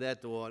 prior to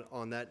that, though,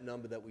 on that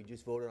number that we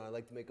just voted on, I'd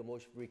like to make a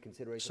motion for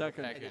reconsideration.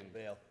 Second. Second.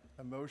 Bail.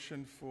 A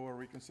motion for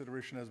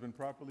reconsideration has been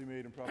properly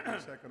made and properly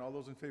second. All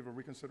those in favor of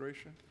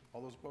reconsideration?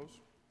 All those opposed?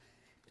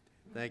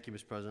 Thank you,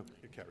 Mr. President.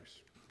 It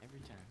carries.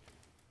 Every time.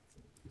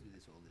 Do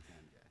this all the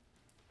time, Jack.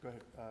 Go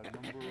ahead.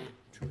 Number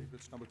 2.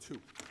 It's number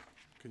 2.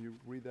 Can you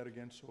read that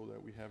again so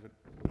that we have it?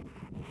 You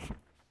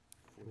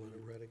want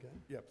it read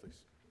again? Yeah,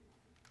 please.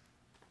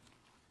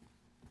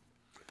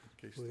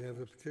 In case We have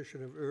a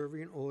petition of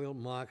Irving Oil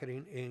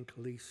Marketing, Inc.,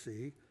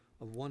 Lessee,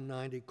 of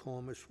 190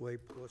 Commerce Way,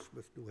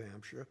 Portsmouth, New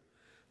Hampshire,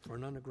 for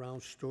an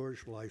underground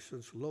storage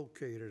license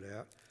located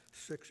at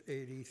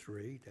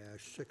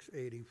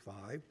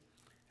 683-685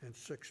 and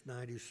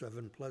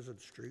 697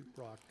 Pleasant Street,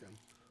 Brockton.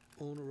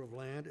 Owner of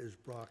land is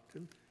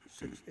Brockton,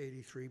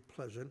 683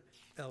 Pleasant,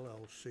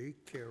 LLC,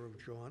 care of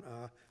John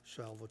R.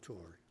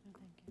 Salvatore.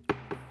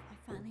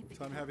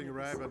 Time having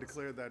arrived, I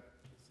declare that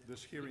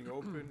this hearing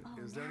open.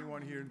 Is there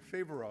anyone here in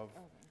favor of?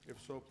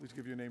 If so, please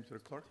give your name to the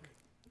clerk.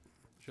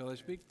 Shall I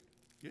speak?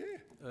 Yeah.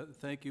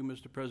 Thank you,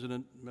 Mr.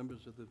 President,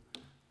 members of the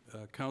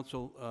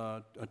Council,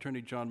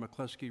 Attorney John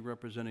McCluskey,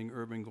 representing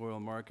Urban Oil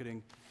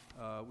Marketing.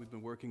 We've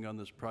been working on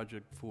this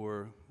project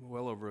for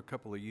well over a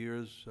couple of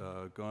years,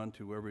 gone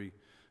to every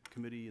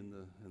committee in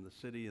the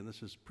city, and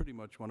this is pretty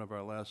much one of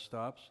our last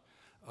stops.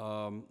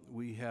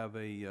 We have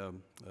a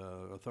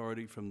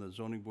authority from the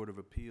Zoning Board of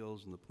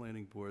Appeals and the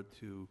Planning Board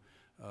to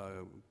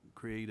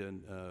create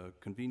a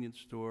convenience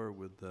store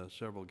with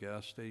several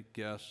gas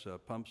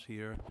pumps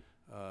here,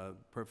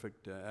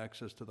 perfect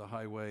access to the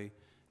highway,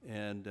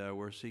 and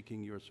we're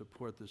seeking your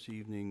support this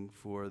evening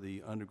for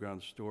the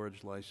underground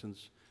storage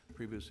license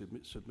previously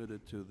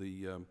submitted to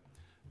the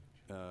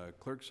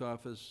clerk's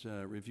office,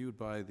 reviewed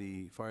by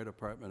the fire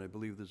department. I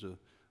believe there's a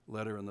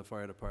letter in the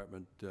fire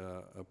department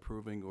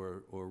approving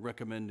or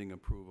recommending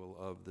approval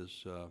of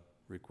this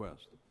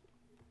request.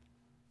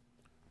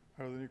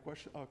 Are there any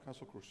questions?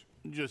 Council Cruz.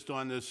 Just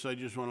on this, I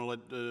just want to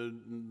let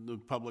the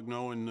public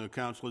know and the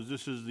councilors,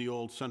 this is the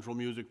old Central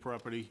Music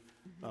property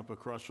up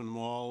across from the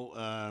mall.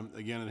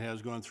 Again, it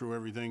has gone through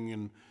everything,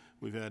 and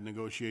we've had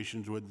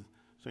negotiations with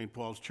St.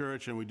 Paul's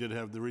Church, and we did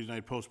have, the reason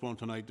I postponed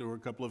tonight, there were a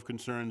couple of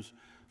concerns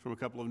from a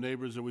couple of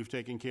neighbors that we've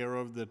taken care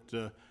of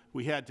that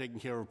we had taken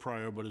care of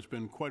prior, but it's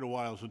been quite a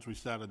while since we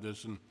started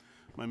this, and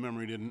my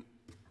memory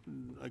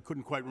I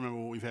couldn't quite remember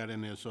what we've had in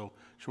there, so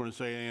just want to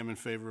say I am in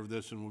favor of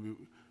this, and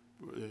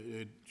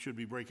it should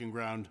be breaking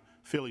ground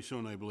fairly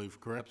soon, I believe,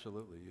 correct?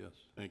 Absolutely, yes.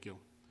 Thank you.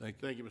 Thank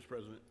you. Thank you, Mr.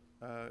 President.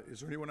 Is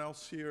there anyone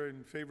else here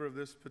in favor of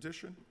this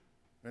petition?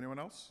 Anyone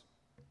else?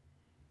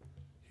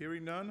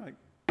 Hearing none,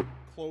 I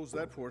close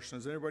that portion.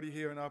 Is anybody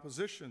here in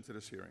opposition to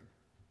this hearing?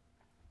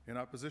 In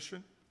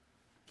opposition?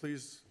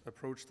 Please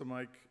approach the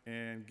mic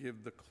and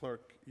give the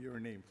clerk your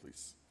name,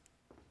 please.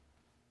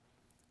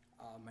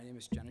 My name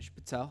is Janish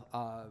Patel.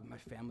 My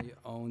family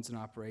owns and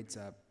operates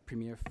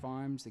Premier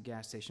Farms, the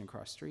gas station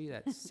across the street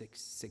at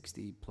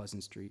 660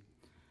 Pleasant Street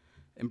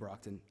in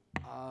Brockton.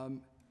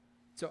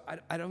 So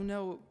I don't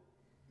know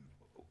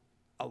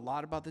a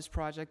lot about this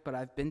project, but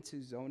I've been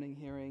to zoning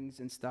hearings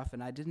and stuff,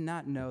 and I did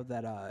not know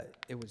that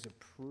it was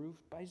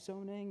approved by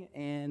zoning,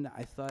 and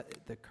I thought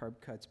the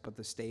curb cuts, but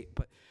the state.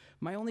 But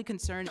my only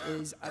concern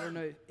is, I don't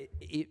know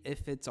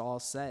if it's all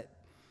set.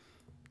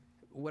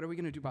 What are we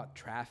going to do about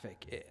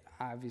traffic?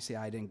 Obviously,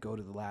 I didn't go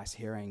to the last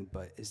hearing,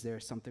 but is there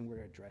something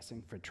we're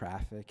addressing for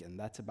traffic? And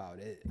that's about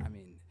it. I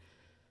mean,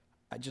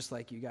 I'd just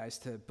like you guys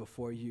to,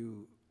 before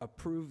you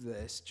approve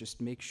this,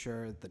 just make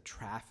sure the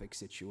traffic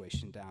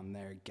situation down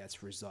there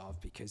gets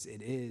resolved, because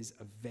it is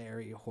a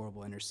very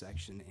horrible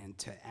intersection, and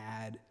to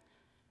add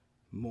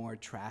more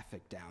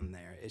traffic down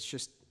there, it's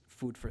just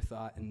food for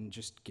thought, and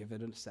just give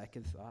it a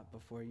second thought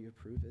before you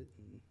approve it.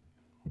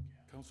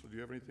 Council, do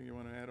you have anything you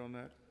want to add on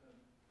that?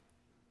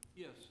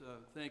 Yes,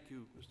 thank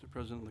you, Mr.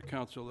 President and the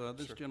Council.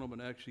 This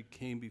gentleman actually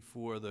came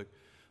before the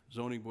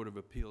Zoning Board of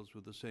Appeals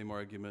with the same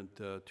argument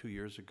 2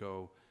 years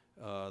ago.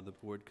 The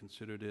board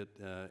considered it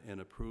and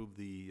approved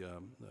the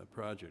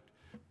project.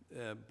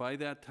 By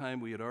that time,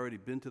 we had already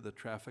been to the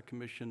Traffic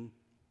Commission,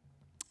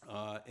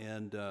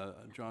 and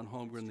John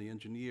Holmgren, the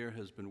engineer,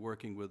 has been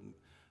working with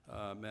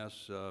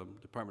Mass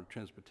Department of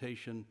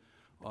Transportation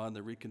on the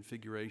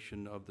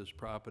reconfiguration of this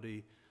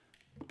property.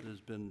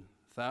 There's been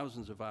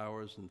thousands of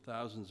hours and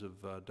thousands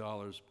of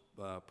dollars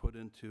put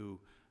into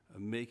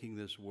making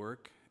this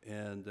work,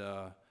 and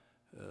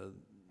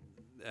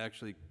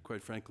actually,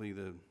 quite frankly,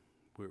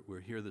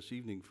 we're here this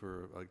evening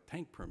for a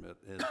tank permit,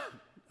 and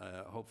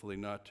hopefully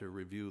not to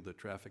review the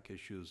traffic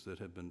issues that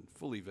have been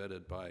fully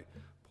vetted by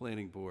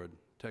Planning Board,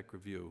 Tech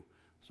Review,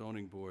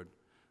 Zoning Board,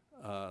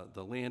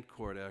 the Land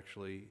Court,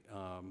 actually,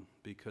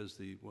 because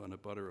when a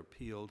butter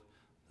appealed,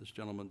 this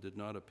gentleman did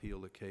not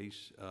appeal the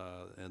case,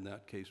 and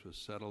that case was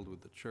settled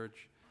with the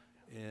church,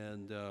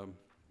 and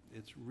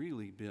it's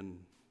really been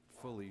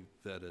fully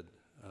vetted,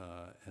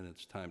 and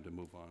it's time to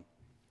move on.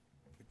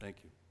 Thank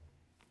you.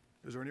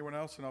 Is there anyone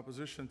else in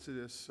opposition to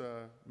this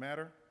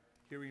matter?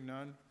 Hearing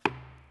none,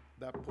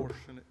 that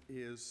portion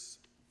is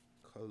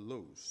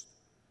closed.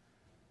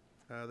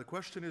 The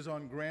question is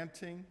on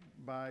granting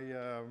by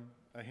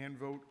a hand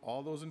vote.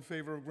 All those in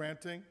favor of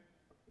granting?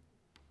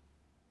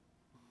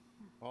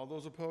 All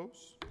those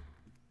opposed?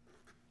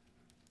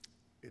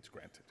 It's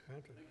granted.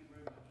 Thank you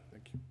very much.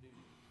 Thank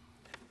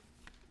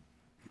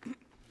you.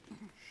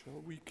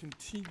 Shall we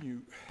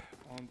continue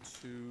on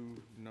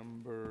to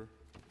number...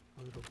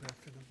 I'll go back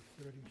to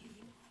number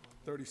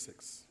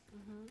 36.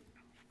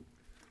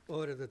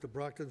 Order that the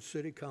Brockton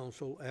City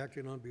Council,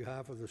 acting on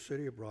behalf of the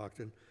City of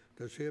Brockton,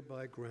 does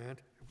hereby grant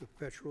a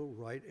perpetual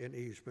right and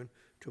easement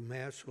to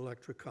Mass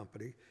Electric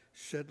Company,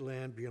 said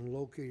land being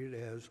located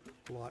as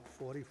Lot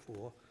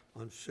 44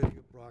 on City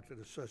of Brockton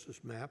Assessors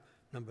Map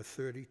number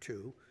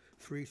 32,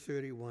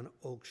 331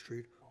 Oak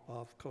Street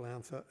off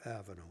Calantha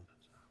Avenue.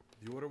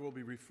 The order will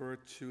be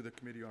referred to the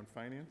Committee on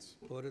Finance.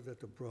 Order that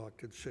the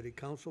Brockton City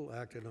Council,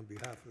 acting on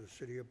behalf of the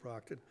City of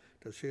Brockton,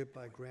 does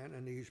hereby grant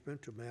an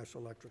easement to Mass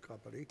Electric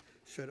Company.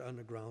 Said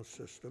underground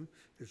system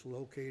is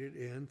located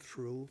in,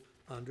 through,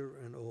 under,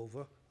 and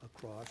over,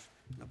 across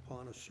and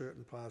upon a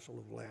certain parcel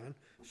of land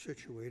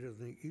situated on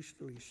the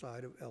easterly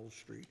side of L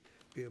Street,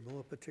 being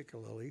more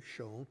particularly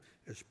shown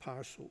as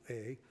Parcel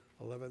A,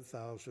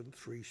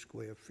 11,003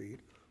 square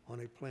feet,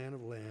 on a plan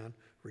of land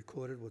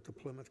recorded with the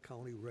Plymouth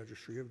County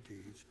Registry of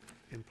Deeds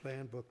in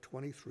Plan Book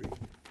 23,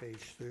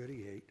 page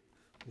 38,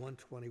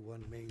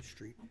 121 Main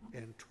Street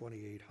and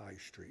 28 High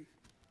Street.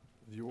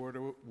 The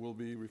order will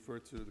be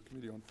referred to the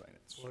Committee on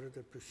Finance. Ordered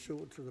that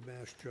pursuant to the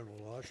Mass General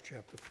Laws,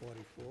 Chapter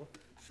 44,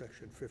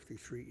 Section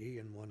 53E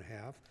and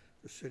 1/2,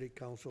 the City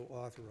Council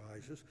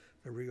authorizes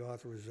the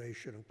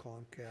reauthorization of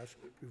Comcast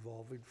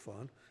revolving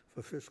fund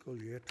for fiscal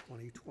year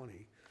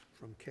 2020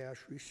 from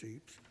cash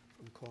receipts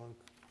from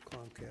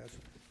Comcast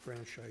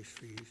franchise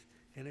fees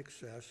in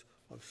excess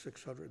of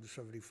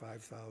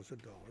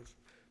 $675,000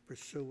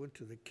 pursuant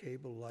to the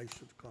cable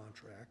license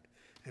contract,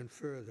 and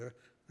further,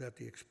 that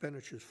the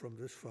expenditures from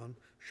this fund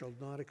shall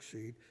not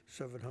exceed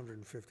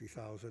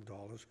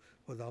 $750,000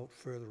 without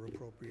further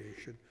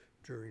appropriation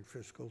during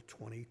fiscal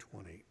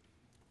 2020.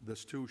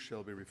 This too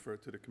shall be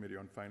referred to the Committee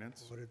on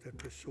Finance. Ordered that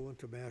pursuant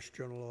to Mass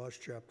General Laws,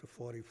 Chapter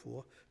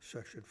 44,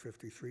 Section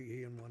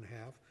 53E and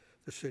 1/2,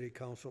 the City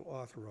Council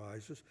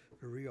authorizes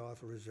the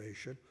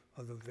reauthorization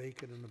of the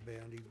vacant and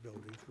abandoned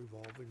buildings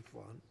revolving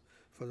fund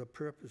for the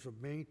purpose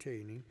of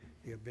maintaining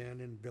the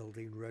abandoned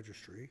building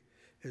registry,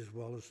 as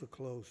well as the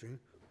closing,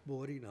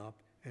 boarding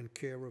up, and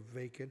care of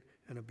vacant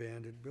and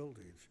abandoned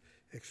buildings.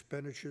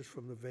 Expenditures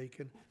from the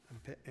vacant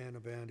and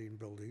abandoned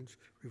buildings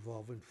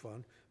revolving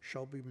fund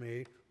shall be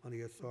made on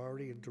the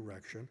authority and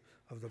direction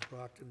of the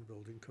Brockton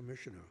Building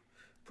Commissioner,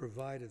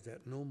 provided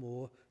that no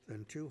more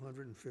than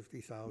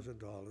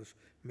 $250,000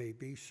 may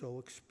be so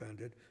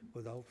expended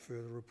without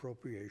further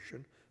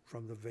appropriation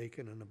from the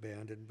vacant and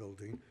abandoned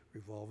building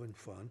revolving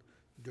fund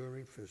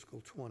during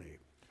fiscal 20.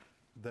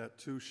 That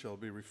too shall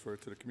be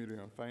referred to the Committee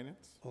on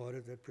Finance.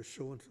 Ordered that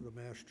pursuant to the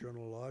Mass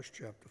General Laws,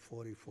 Chapter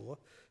 44,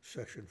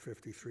 Section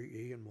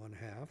 53E and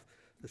 1/2,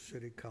 the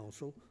City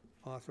Council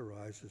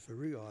authorizes the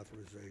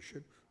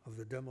reauthorization of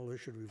the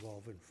demolition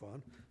revolving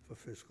fund for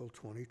fiscal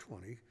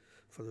 2020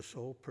 for the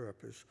sole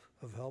purpose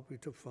of helping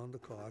to fund the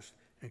cost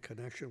in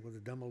connection with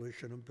the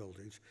demolition of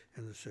buildings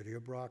in the city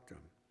of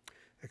Brockton.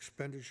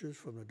 Expenditures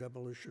from the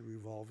demolition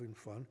revolving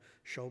fund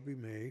shall be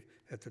made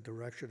at the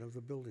direction of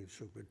the building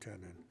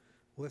superintendent,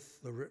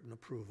 with the written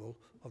approval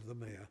of the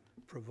mayor,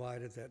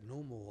 provided that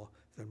no more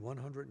than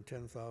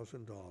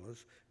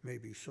 $110,000 may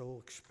be so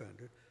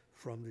expended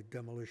from the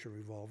demolition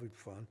revolving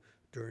fund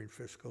during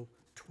fiscal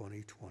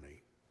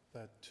 2020.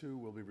 That too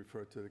will be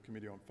referred to the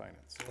Committee on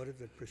Finance. Ordered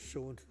that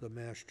pursuant to the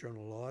Mass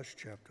General Laws,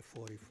 Chapter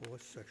 44,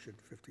 Section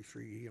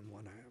 53E and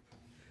 1/2,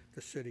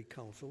 the City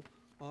Council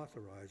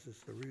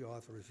authorizes the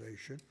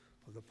reauthorization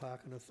of the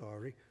Parking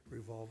Authority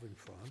revolving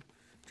fund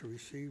to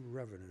receive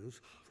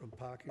revenues from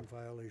parking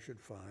violation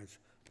fines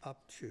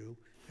up to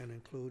and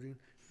including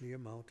the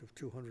amount of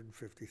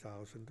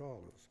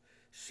 $250,000.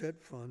 Said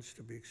funds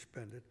to be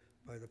expended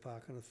by the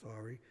Parking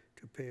Authority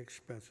to pay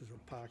expenses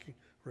of parking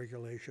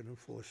regulation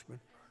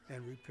enforcement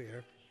and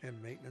repair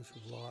and maintenance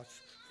of lots,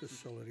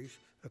 facilities,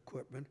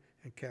 equipment,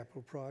 and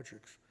capital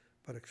projects.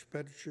 But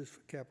expenditures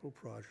for capital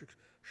projects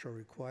shall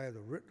require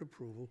the written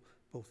approval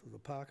both of the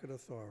Parking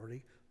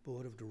Authority,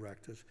 Board of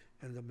Directors,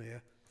 and the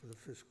Mayor for the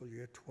fiscal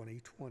year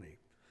 2020.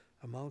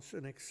 Amounts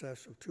in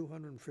excess of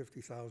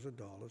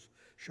 $250,000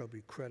 shall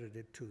be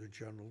credited to the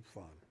general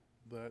fund.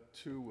 That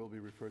too will be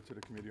referred to the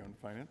Committee on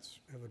Finance.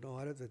 I have an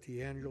order that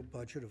the annual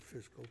budget of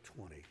fiscal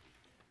 20.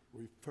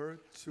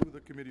 Referred to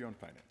the Committee on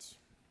Finance.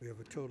 We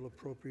have a total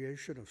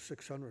appropriation of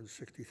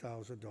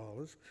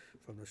 $660,000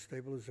 from the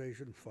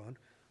stabilization fund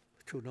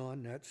to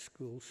non-net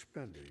school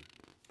spending.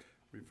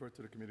 Referred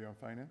to the Committee on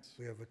Finance.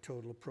 We have a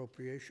total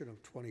appropriation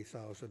of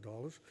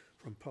 $20,000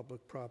 from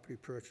public property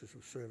purchase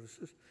of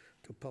services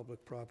to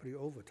public property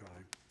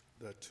overtime.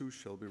 That too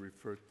shall be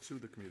referred to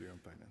the Committee on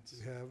Finance.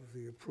 We have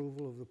the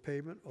approval of the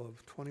payment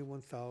of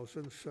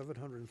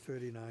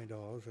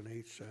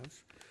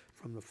 $21,739.08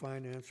 from the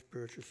finance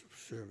purchase of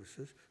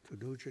services to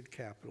Nugent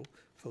Capital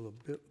for the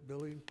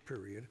billing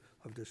period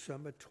of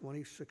December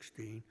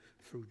 2016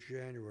 through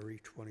January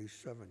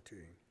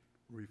 2017.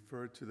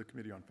 Referred to the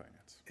Committee on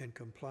Finance. In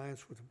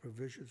compliance with the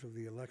provisions of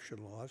the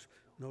election laws,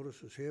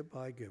 notice is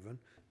hereby given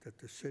that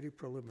the city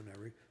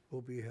preliminary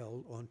will be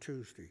held on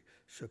Tuesday,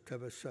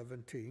 September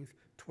 17th,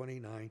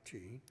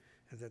 2019,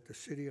 and that the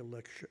city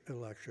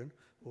election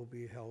will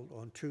be held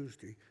on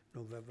Tuesday,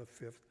 November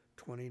 5th,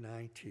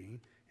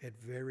 2019, at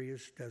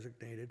various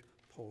designated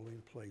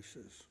polling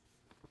places.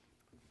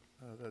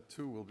 That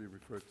too will be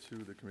referred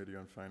to the Committee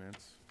on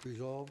Finance.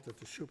 Resolved that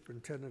the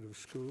superintendent of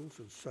schools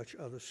and such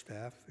other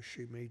staff as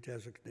she may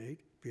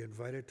designate be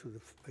invited to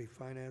a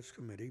finance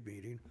committee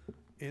meeting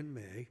in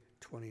May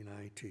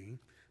 2019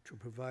 to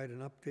provide an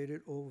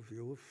updated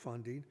overview of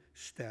funding,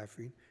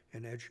 staffing,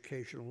 and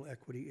educational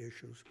equity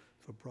issues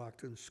for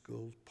Brockton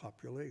school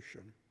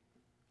population.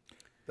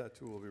 That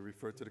too will be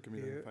referred to the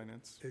Committee Here, on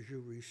Finance. as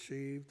you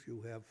received,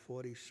 you have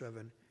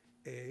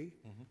 47A.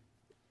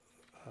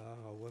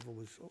 However,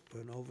 was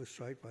an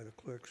oversight by the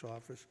clerk's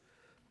office,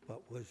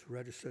 but was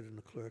registered in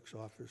the clerk's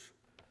office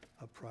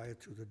prior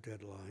to the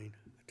deadline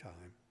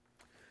time.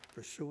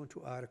 Pursuant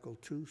to Article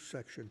 2,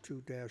 Section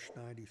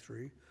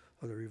 2-93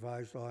 of the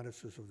revised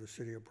ordinances of the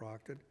City of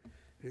Brockton,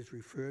 it is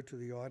referred to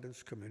the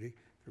Ordinance Committee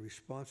the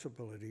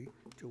responsibility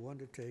to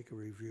undertake a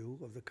review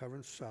of the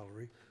current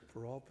salary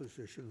for all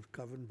positions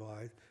governed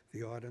by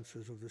the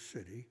ordinances of the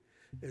city,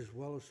 as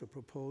well as the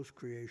proposed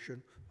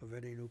creation of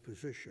any new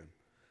position.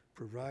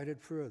 Provided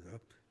further,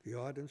 the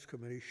Ordinance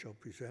Committee shall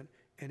present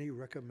any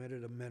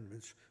recommended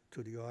amendments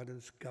to the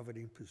ordinance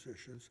governing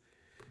positions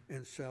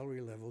and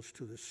salary levels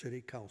to the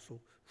City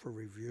Council for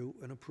review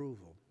and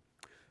approval.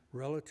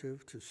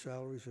 Relative to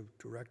salaries of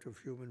Director of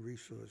Human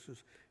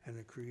Resources and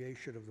the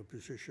creation of the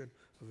position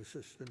of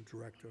Assistant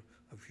Director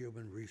of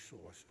Human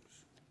Resources.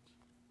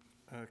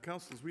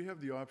 Councilors, we have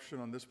the option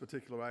on this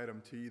particular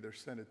item to either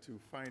send it to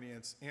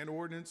Finance and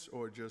Ordinance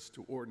or just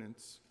to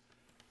Ordinance.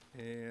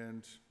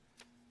 And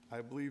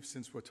I believe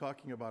since we're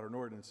talking about an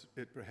ordinance,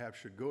 it perhaps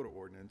should go to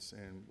Ordinance,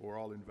 and we're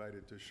all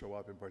invited to show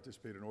up and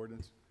participate in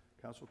Ordinance.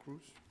 Council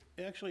Cruz?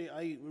 Actually,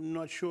 I'm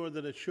not sure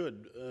that it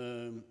should.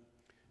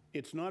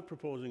 It's not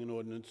proposing an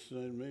ordinance.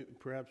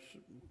 Perhaps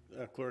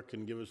our clerk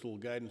can give us a little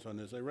guidance on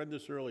this. I read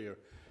this earlier,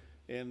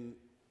 and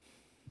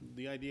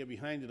the idea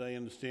behind it I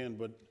understand,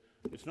 but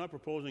it's not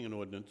proposing an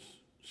ordinance,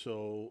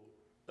 so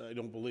I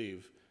don't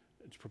believe.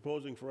 It's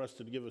proposing for us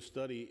to give a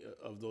study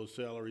of those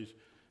salaries,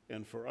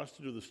 and for us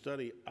to do the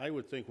study, I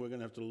would think we're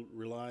going to have to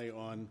rely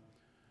on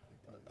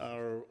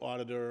our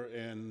auditor,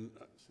 and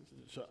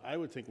so I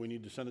would think we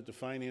need to send it to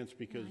Finance,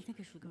 because I think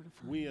it should go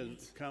to we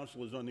Finance. as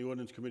councilors on the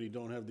Ordinance Committee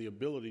don't have the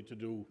ability to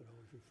do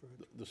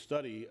the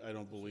study, I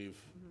don't believe.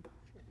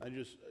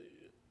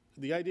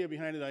 The idea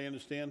behind it, I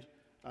understand.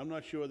 I'm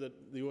not sure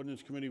that the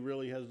Ordinance Committee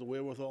really has the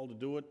wherewithal to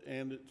do it,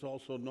 and it's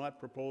also not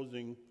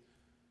proposing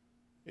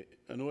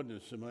an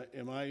ordinance.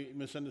 Am I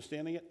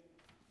misunderstanding it?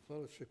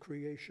 Well, it's the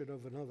creation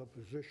of another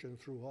position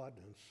through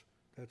ordinance.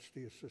 That's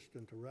the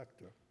Assistant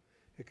Director.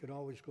 It can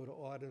always go to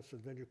ordinance,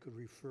 and then you could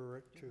refer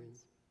it to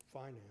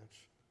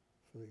Finance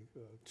for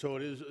the... So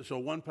it is. So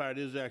one part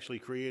is actually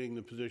creating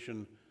the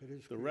position. It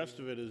is The rest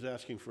of it is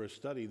asking for a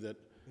study that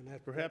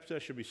perhaps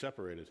that should be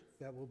separated.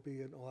 That will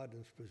be an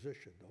ordinance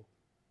position, though.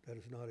 That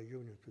is not a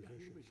union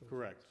position. So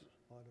Correct.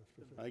 it's ordinance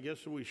position. I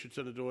guess we should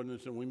send it to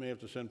ordinance, and we may have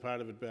to send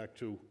part of it back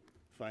to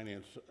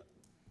Finance.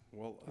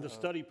 Well, The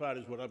study part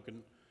is what I'm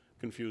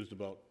confused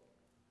about.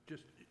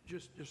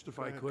 Just if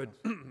I could,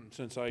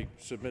 since I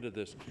submitted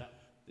this,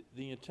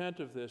 the intent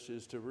of this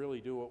is to really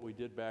do what we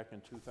did back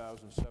in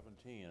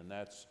 2017, and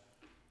that's,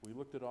 we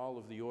looked at all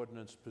of the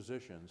ordinance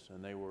positions,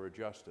 and they were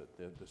adjusted.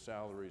 The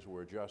salaries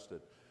were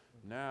adjusted.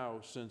 Now,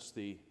 since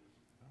the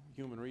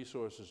Human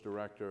Resources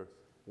Director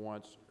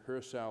wants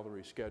her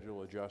salary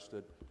schedule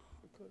adjusted,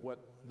 what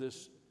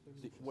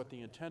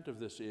the intent of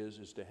this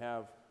is to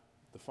have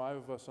the 5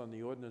 of us on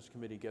the Ordinance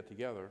Committee get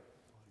together,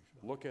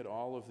 look at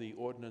all of the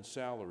ordinance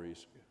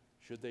salaries.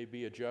 Should they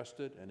be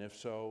adjusted, and if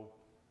so,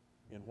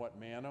 in what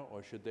manner,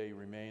 or should they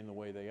remain the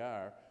way they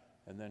are,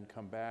 and then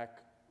come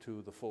back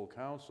to the full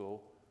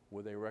council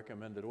with a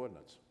recommended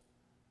ordinance?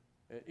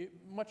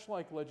 Much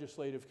like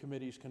legislative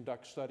committees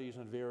conduct studies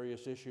on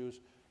various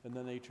issues, and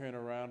then they turn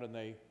around and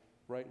they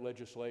write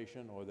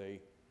legislation, or they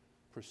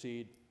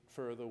proceed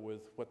further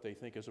with what they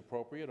think is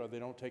appropriate, or they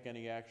don't take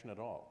any action at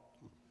all.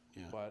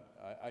 Yeah.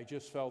 But I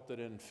just felt that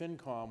in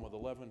FinCom with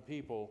 11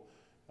 people,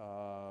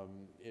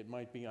 it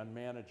might be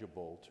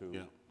unmanageable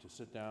to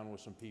sit down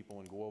with some people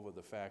and go over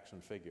the facts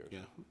and figures. Yeah,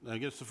 I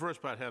guess the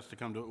first part has to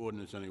come to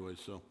ordinance anyway,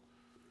 so.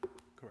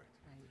 correct.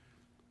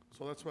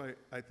 So that's why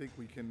I think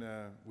we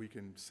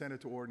can send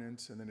it to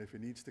Ordinance, and then if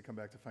it needs to come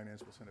back to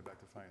Finance, we'll send it back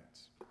to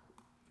Finance.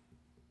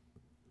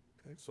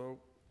 Okay, so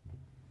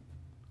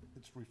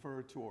it's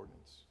referred to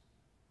Ordinance.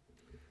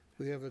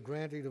 We have the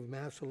granting of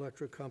Mass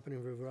Electric Company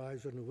of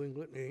Verizon New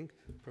England, Inc.,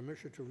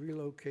 permission to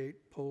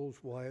relocate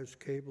poles, wires,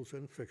 cables,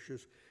 and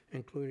fixtures,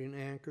 including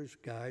anchors,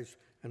 guides,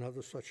 and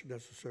other such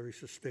necessary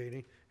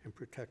sustaining and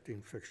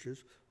protecting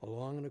fixtures,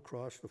 along and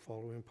across the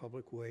following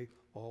public way,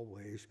 all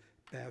ways,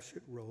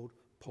 Bassett Road,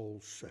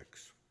 Pole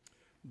 6.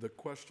 The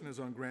question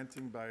is on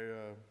granting by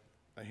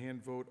a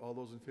hand vote. All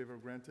those in favor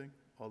of granting?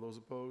 All those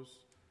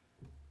opposed?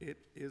 It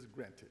is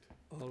granted.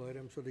 All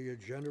items of the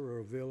agenda are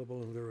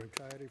available in their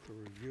entirety for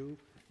review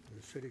in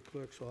the city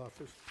clerk's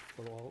office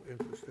for all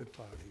interested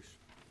parties.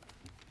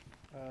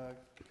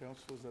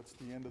 Councilors, that's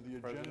the end of the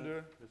President,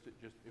 agenda.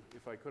 just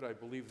if I could, I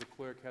believe the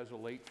clerk has a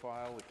late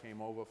file that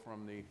came over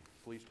from the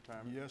police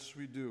department. Yes,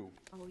 we do.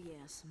 Oh,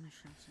 yes,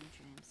 Michelle St.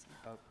 James.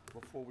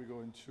 Before we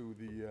go into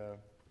the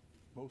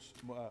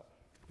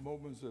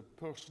moments of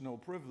personal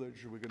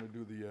privilege, we're going to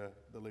do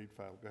the late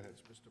file. Go ahead.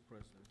 Mr.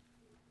 President.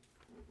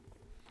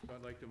 So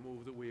I'd like to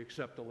move that we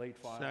accept the late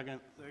file. Second.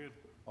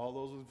 All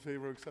those in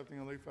favor of accepting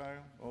a late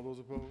file? All those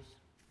opposed?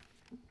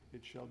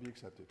 It shall be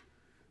accepted.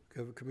 We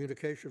have a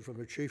communication from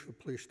the Chief of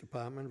Police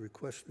Department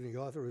requesting the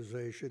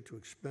authorization to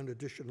expend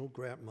additional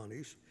grant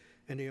monies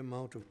in the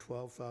amount of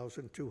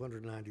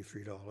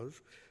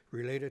 $12,293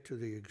 related to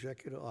the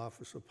Executive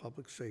Office of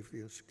Public Safety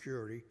and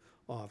Security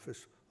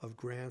Office of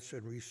Grants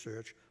and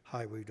Research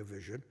Highway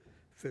Division,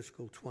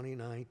 fiscal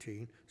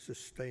 2019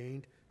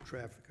 Sustained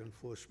Traffic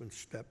Enforcement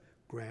STEP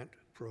Grant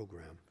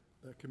Program.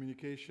 The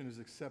communication is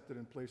accepted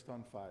and placed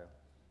on file.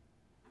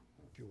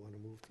 Do you want to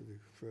move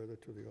further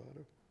to the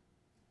order?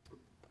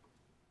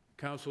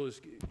 Councilors,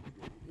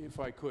 if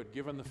I could,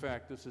 given the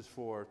fact this is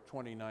for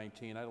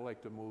 2019, I'd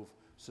like to move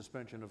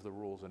suspension of the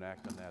rules and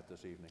act on that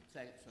this evening.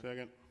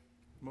 Second.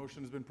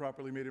 Motion has been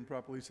properly made and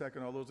properly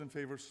seconded. All those in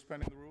favor of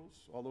suspending the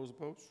rules? All those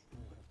opposed?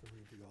 I'll have to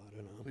read the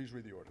order now. Please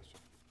read the order, sir.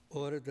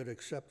 Ordered that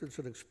acceptance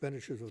and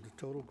expenditures of the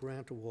total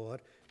grant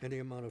award in the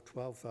amount of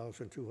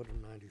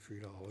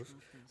 $12,293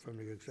 from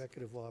the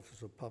Executive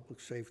Office of Public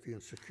Safety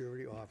and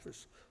Security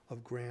Office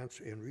of Grants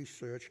and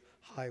Research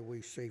Highway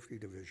Safety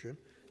Division,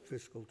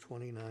 fiscal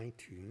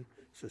 2019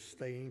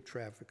 Sustained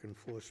Traffic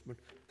Enforcement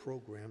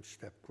Program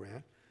STEP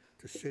Grant,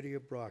 to City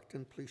of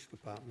Brockton Police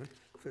Department,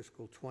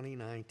 fiscal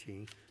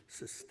 2019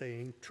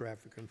 Sustained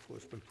Traffic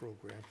Enforcement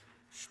Program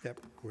STEP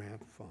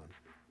Grant Fund.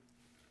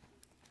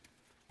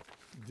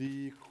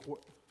 The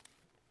Question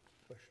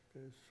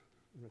is,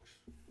 next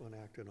one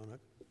acted on it.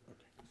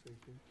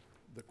 Safety.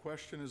 The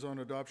question is on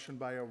adoption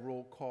by a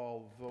roll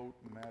call vote.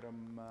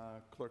 Madam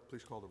Clerk,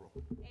 please call the roll.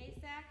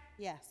 Asak?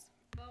 Yes.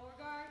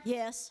 Beauregard?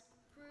 Yes.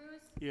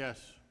 Cruz?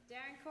 Yes.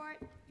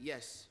 Darrencourt?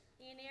 Yes.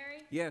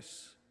 Ianieri?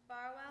 Yes.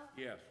 Farwell?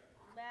 Yes.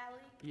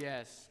 Lally?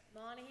 Yes.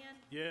 Monahan?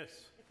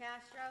 Yes.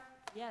 DeCastro?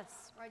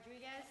 Yes.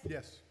 Rodriguez?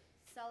 Yes.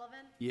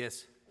 Sullivan?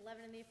 Yes.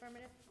 11 in the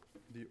affirmative.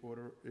 The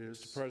order is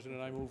Mr.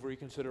 President, I move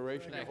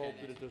reconsideration. I hope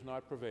that it does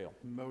not prevail.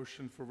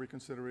 motion for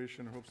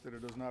reconsideration in hopes that it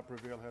does not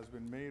prevail has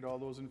been made. All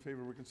those in favor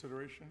of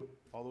reconsideration?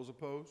 All those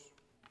opposed?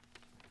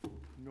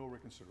 No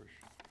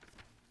reconsideration.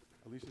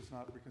 At least it's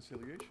not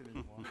reconciliation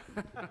anymore.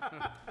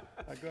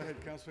 Go ahead,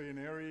 Councilor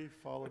Ianieri,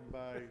 followed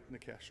by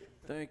Nicastro.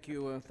 Thank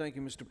you,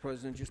 Mr.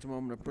 President. Just a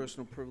moment of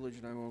personal privilege,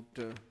 and I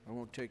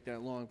won't take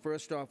that long.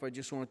 First off, I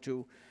just want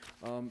to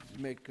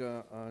make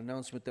an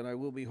announcement that I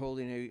will be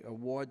holding a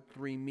Ward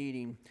 3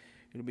 meeting.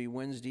 It'll be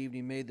Wednesday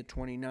evening, May the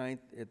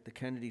 29th, at the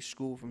Kennedy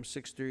School from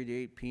 6:30 to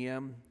 8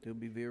 p.m. There'll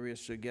be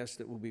various guests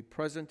that will be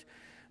present.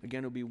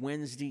 Again, it'll be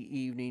Wednesday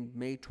evening,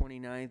 May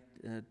 29th,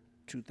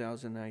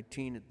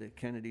 2019, at the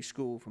Kennedy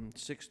School from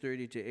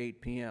 6:30 to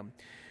 8 p.m.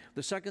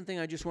 The second thing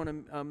I just want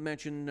to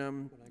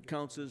mention,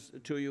 councilors,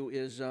 to you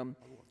is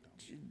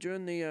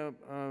during the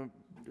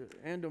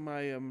end of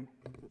my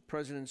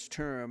president's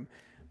term,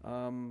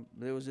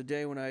 there was a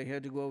day when I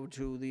had to go over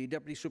to the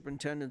deputy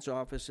superintendent's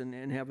office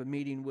and have a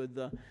meeting with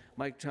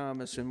Mike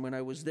Thomas. And when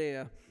I was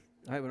there,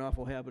 I have an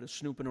awful habit of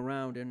snooping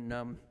around.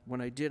 And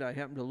when I did, I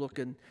happened to look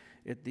in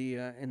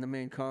the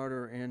main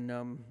corridor.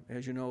 And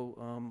as you know,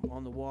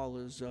 on the wall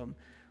is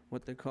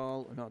what they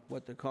call, not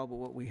what they call, but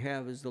what we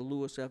have is the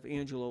Louis F.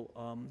 Angelo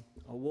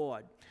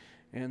Award.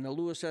 And the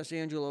Louis S.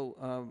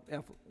 Angelo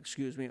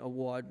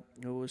Award,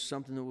 it was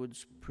something that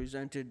was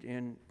presented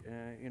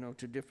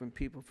to different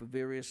people for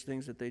various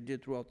things that they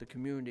did throughout the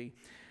community.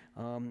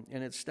 And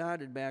it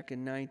started back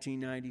in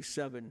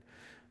 1997.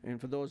 And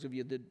for those of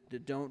you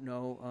that don't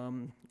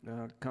know,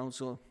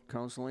 Council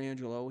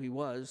Angelo, he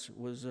was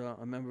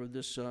a member of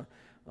this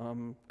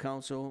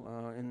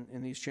council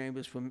in these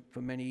chambers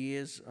for many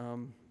years.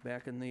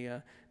 Back in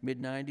the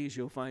mid-'90s,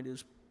 you'll find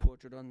his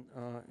portrait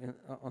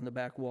on the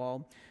back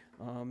wall.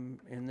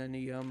 And then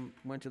he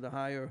went to the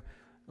higher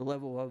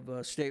level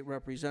of state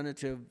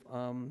representative,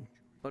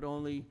 but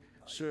only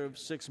served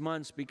 6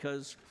 months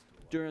because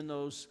during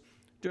those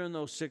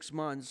 6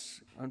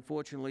 months,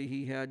 unfortunately,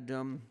 he had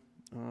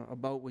a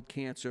bout with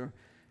cancer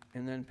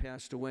and then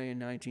passed away in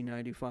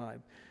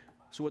 1995.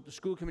 So what the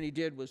school committee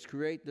did was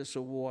create this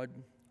award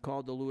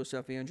called the Louis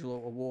F.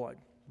 Angelo Award.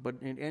 But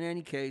in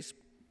any case,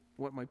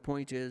 what my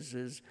point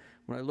is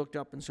when I looked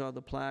up and saw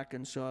the plaque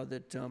and saw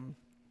that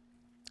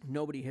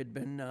nobody had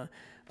been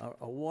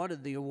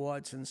awarded the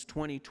award since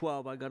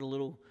 2012, I got a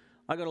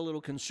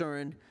little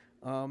concerned,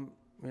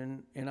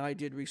 and I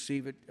did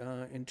receive it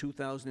in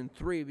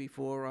 2003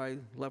 before I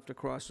left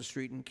across the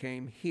street and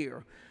came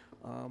here.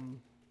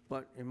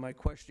 But in my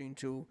questioning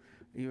to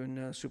even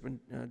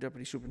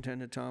Deputy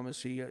Superintendent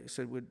Thomas, he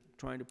said we're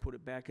trying to put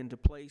it back into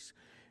place,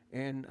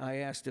 and I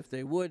asked if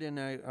they would, and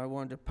I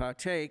wanted to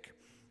partake,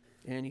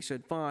 and he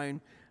said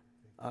fine.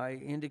 I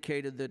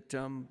indicated that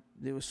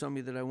there was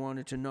somebody that I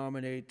wanted to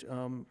nominate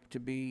to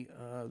be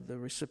the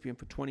recipient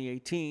for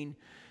 2018,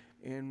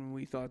 and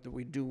we thought that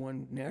we'd do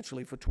one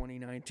naturally for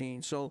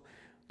 2019. So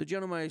the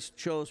gentleman I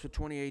chose for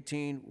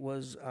 2018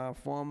 was our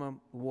former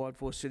Ward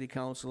 4 City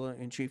Councilor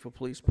and Chief of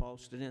Police, Paul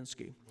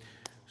Stadinsky.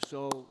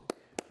 So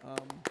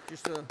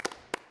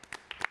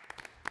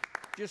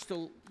just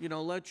to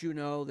let you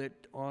know that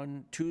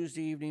on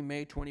Tuesday evening,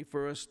 May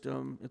 21st,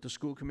 at the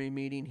school committee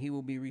meeting, he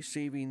will be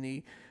receiving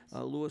the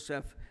Louis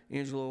F.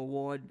 Angelo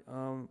Award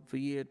for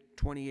year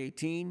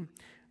 2018.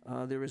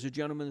 There is a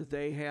gentleman that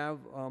they have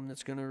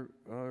that's going to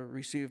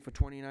receive it for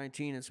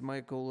 2019. It's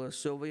Michael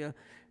Sylvia.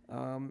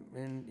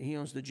 and he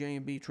owns the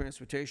J&B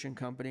Transportation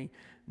Company,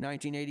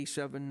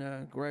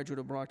 1987 graduate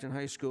of Brockton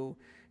High School.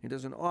 He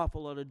does an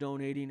awful lot of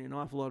donating, an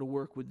awful lot of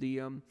work with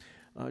the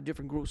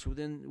different groups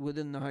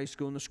within the high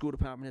school and the school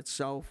department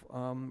itself.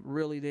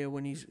 Really there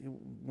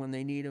when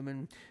they need him,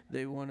 and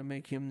they want to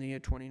make him the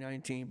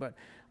 2019. But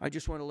I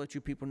just want to let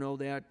you people know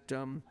that.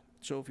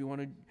 So if you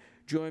want to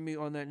join me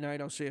on that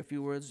night, I'll say a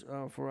few words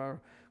for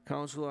our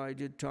counselor. I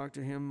did talk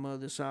to him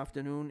this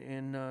afternoon,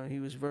 and he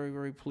was very,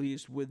 very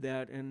pleased with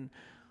that. And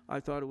I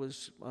thought it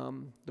was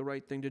the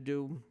right thing to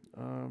do.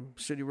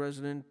 City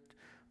resident,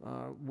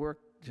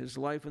 worked his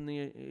life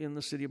in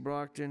the city of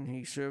Brockton.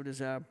 He served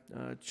as our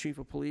chief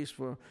of police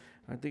for,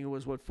 I think it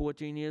was,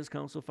 14 years,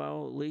 Council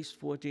Fowle, at least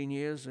 14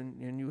 years,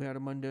 and you had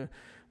him under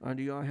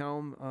your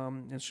helm,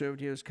 and served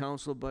here as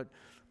council. But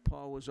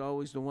Paul was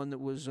always the one that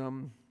was,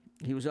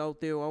 he was out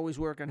there, always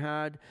working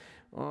hard,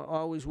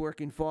 always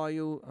working for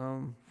you,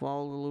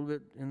 followed a little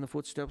bit in the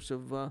footsteps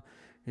of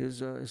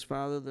his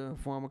father, the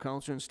former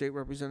councilor and state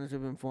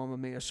representative and former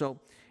mayor. So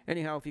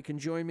anyhow, if you can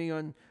join me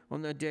on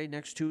that day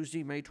next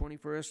Tuesday, May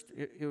 21st,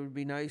 it would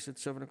be nice at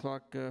 7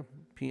 o'clock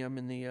p.m.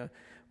 in the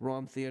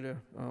ROM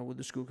Theater with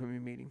the school committee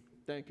meeting.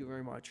 Thank you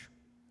very much.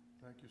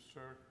 Thank you,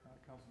 sir.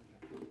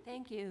 Councilman.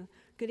 Thank you.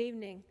 Good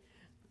evening.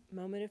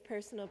 Moment of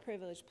personal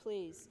privilege,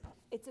 please.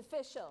 It's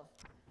official.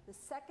 The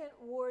second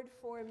Ward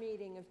 4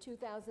 meeting of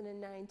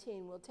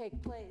 2019 will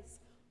take place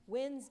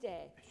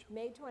Wednesday,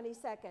 May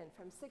 22nd,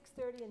 from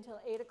 6:30 until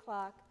 8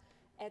 o'clock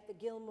at the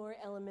Gilmore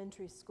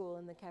Elementary School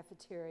in the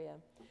cafeteria.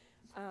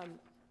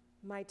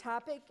 My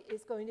topic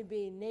is going to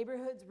be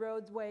neighborhoods,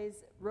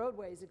 roadways,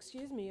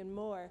 and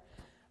more.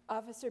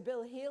 Officer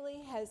Bill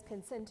Healy has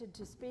consented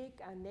to speak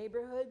on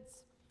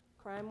neighborhoods,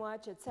 crime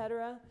watch,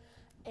 etc.,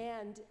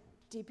 and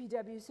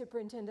DPW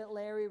Superintendent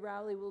Larry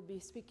Rowley will be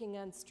speaking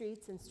on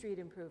streets and street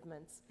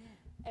improvements.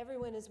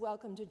 Everyone is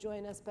welcome to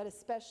join us, but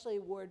especially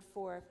Ward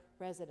 4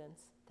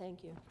 residents.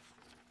 Thank you.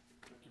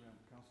 Thank you, ma'am.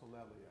 Council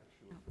Lally,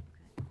 actually.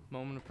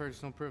 Moment of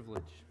personal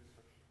privilege.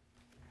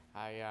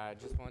 I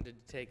just wanted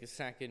to take a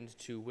second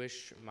to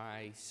wish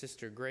my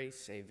sister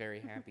Grace a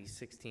very happy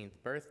 16th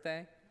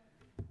birthday.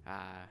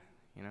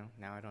 You know,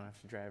 now I don't have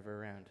to drive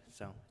her around,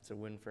 so it's a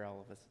win for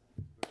all of us.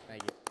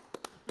 Thank you.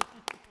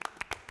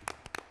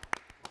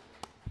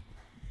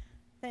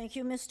 Thank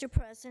you, Mr.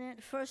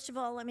 President. First of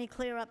all, let me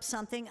clear up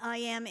something. I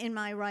am in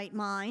my right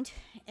mind,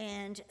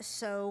 and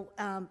so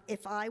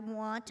if I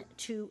want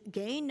to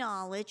gain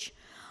knowledge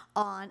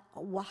on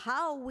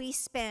how we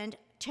spend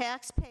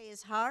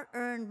taxpayers'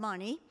 hard-earned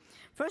money,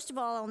 first of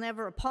all, I'll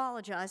never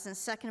apologize, and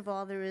second of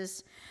all, there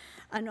is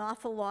an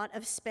awful lot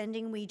of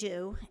spending we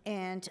do,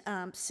 and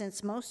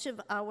since most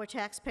of our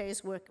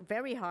taxpayers work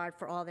very hard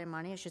for all their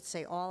money, I should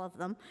say all of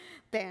them,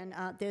 then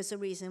there's a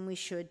reason we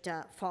should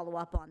follow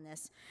up on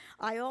this.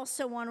 I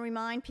also want to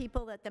remind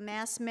people that the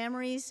Mass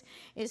Memories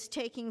is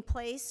taking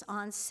place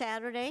on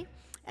Saturday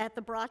at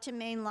the Brockton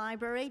Main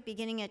Library,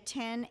 beginning at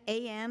 10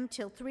 a.m.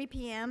 till 3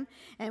 p.m.,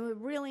 and we're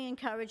really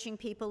encouraging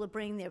people to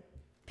bring their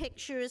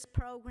pictures,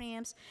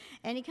 programs,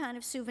 any kind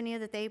of souvenir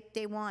that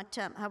they want,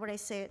 how would I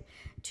say it,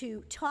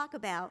 to talk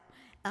about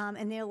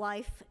in their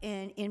life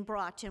in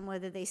Brockton,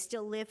 whether they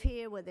still live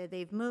here, whether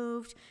they've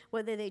moved,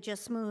 whether they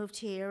just moved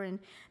here, and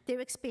their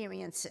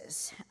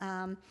experiences.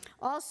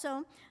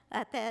 Also,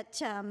 at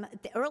that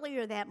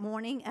earlier that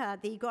morning,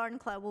 the Garden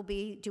Club will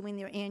be doing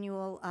their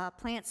annual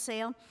plant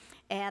sale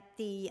at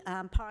the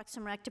Parks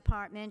and Rec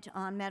Department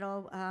on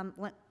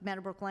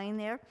Meadowbrook Lane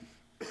there.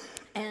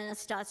 And it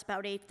starts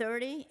about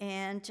 8:30,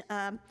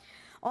 and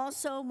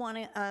also want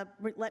to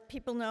let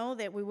people know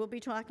that we will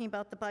be talking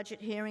about the budget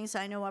hearings.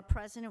 I know our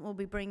president will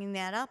be bringing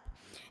that up,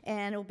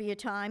 and it'll be a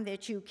time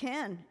that you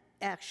can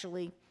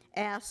actually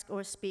ask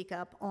or speak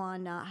up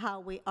on how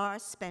we are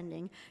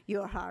spending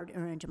your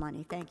hard-earned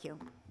money. Thank you.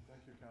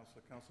 Thank you,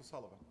 Councilor. Councilor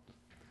Sullivan.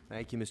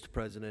 Thank you, Mr.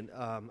 President.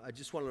 I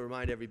just want to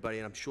remind everybody,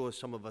 and I'm sure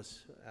some of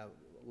us, a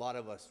lot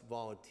of us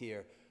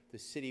volunteer, the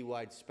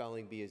citywide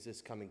spelling bee is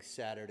this coming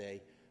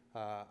Saturday.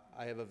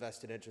 I have a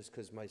vested interest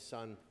because my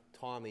son,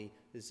 Tommy,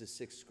 is the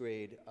 6th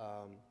grade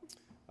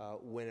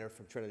winner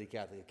from Trinity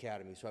Catholic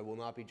Academy, so I will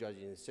not be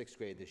judging the 6th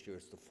grade this year,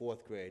 it's the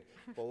 4th grade.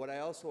 But what I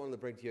also wanted to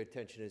bring to your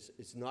attention is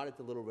it's not at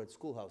the Little Red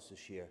Schoolhouse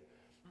this year.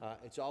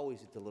 It's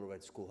always at the Little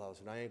Red Schoolhouse,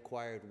 and I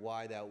inquired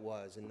why that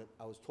was, and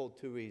I was told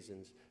 2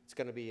 reasons. It's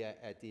going to be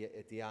at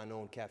the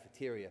unknown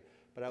cafeteria,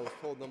 but I was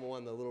told, number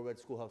one, the Little Red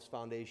Schoolhouse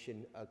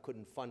Foundation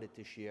couldn't fund it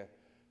this year.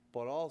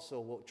 But also,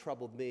 what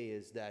troubled me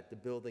is that the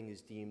building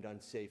is deemed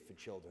unsafe for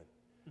children.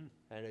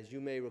 And as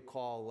you may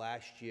recall,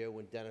 last year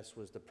when Dennis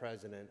was the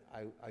president,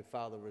 I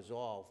filed a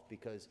resolve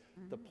because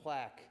the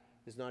plaque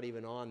is not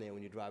even on there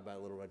when you drive by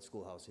Little Red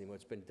Schoolhouse anymore.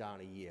 It's been down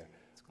a year.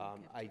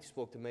 I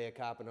spoke to Mayor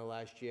Carpenter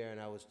last year,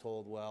 and I was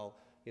told, well,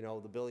 you know,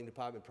 the building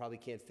department probably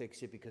can't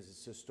fix it because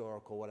it's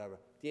historical, whatever.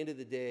 At the end of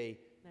the day,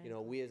 you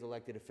know, we as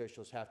elected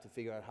officials have to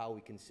figure out how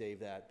we can save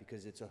that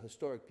because it's a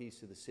historic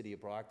piece of the city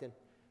of Brockton.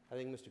 I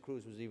think Mr.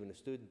 Cruz was even a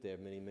student there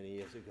many, many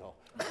years ago.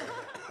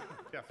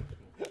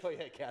 Oh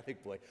yeah,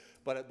 Catholic boy.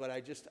 But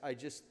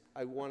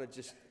I want to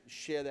just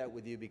share that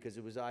with you because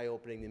it was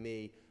eye-opening to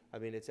me. I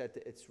mean,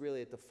 it's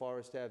really at the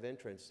Forest Ave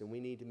entrance, and we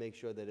need to make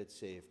sure that it's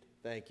saved.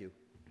 Thank you.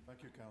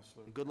 Thank you,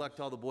 Councilor. And good luck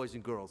to all the boys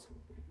and girls.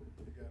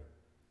 You got it.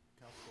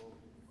 Councilor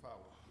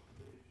Fowler.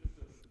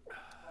 Just a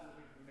public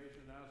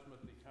information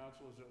announcement, the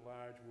councilors at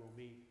large will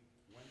meet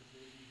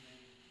Wednesday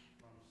evening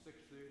from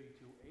 6:30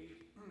 to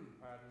 8,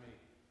 pardon me,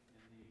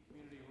 in the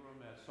community room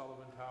at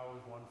Sullivan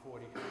Towers,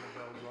 140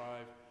 Bell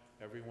Drive.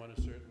 Everyone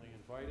is certainly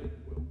invited.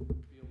 We'll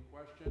field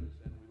questions,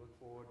 and we look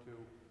forward to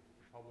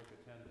public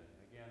attending.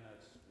 Again,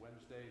 that's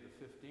Wednesday, the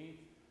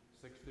 15th,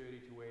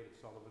 6:30 to 8 at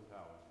Sullivan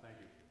Towers. Thank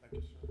you. Thank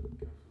you, sir.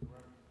 Councilor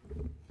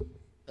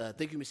Durant.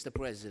 Thank you, Mr.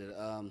 President.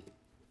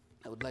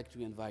 I would like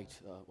to invite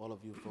all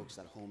of you folks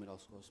at home and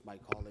also my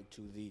colleague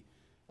to the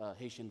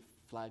Haitian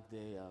Flag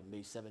Day,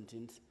 May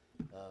 17th,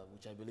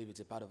 which I believe is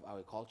a part of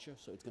our culture.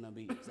 So it's going to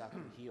be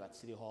exactly here at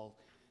City Hall,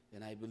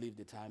 and I believe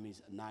the time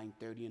is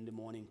 9:30 in the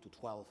morning to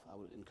 12. I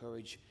would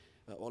encourage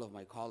all of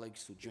my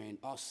colleagues to join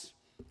us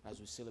as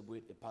we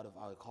celebrate a part of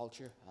our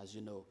culture. As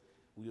you know,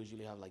 we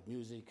usually have like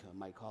music.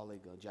 My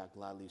colleague Jack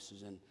Lally,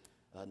 Susan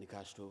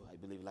Nicastro, I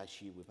believe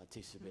last year we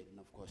participated, and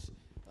of course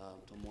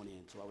tomorrow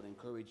morning. So I would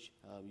encourage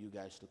you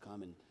guys to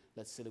come and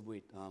let's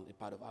celebrate a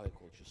part of our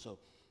culture. So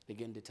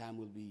again, the time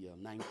will be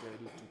 9:30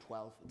 to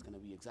 12. It's going to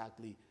be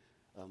exactly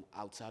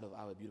outside of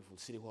our beautiful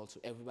City Hall. So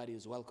everybody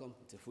is welcome.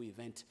 It's a free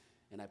event.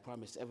 And I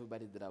promised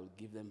everybody that I would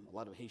give them a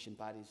lot of Haitian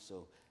parties,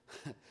 so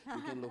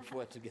we can look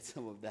forward to get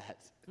some of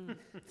that.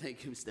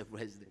 Thank you, Mr.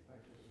 President.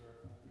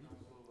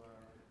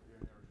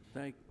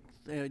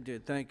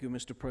 Thank you,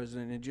 Mr.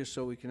 President. And just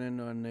so we can end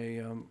on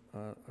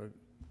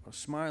a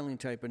smiling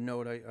type of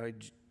note, I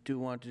do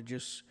want to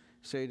just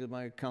say to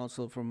my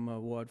councilor from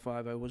Ward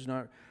 5, I was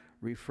not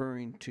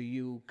referring to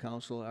you,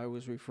 councilor. I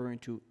was referring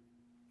to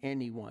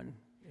anyone,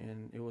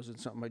 and it wasn't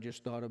something I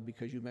just thought of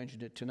because you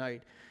mentioned it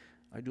tonight.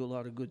 I do a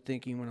lot of good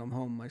thinking when I'm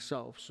home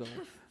myself, so,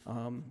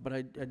 but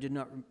I did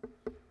not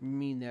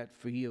mean that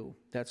for you.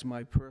 That's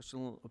my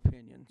personal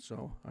opinion,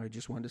 so I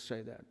just wanted to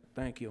say that.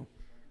 Thank you.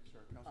 Sir,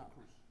 Councilor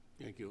Cruz.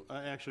 Thank you.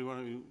 I actually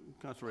want to,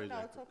 Councilor Razak. No,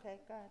 it's okay,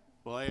 go ahead.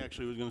 Well, I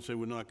actually was going to say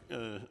we're not,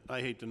 I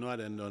hate to not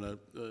end on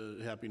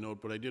a happy note,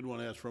 but I did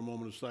want to ask for a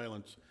moment of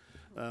silence.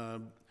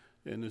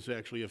 And this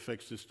actually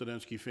affects the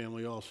Studensky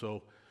family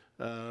also.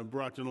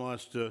 Brockton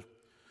lost a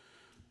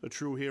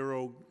true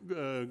hero.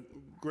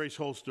 Grace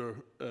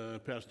Holster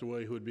passed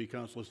away, who would be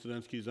Councilor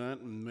Studensky's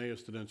aunt and Mayor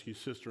Studensky's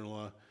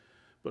sister-in-law.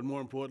 But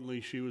more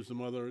importantly, she was the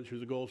mother, she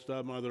was a Gold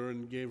Star mother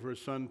and gave her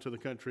son to the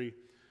country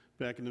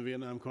back in the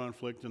Vietnam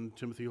conflict, and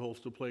Timothy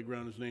Holster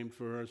Playground is named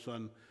for her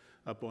son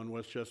up on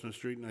West Chestnut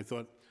Street, and I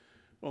thought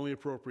only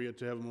appropriate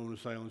to have a moment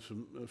of silence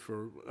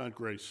for Aunt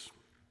Grace.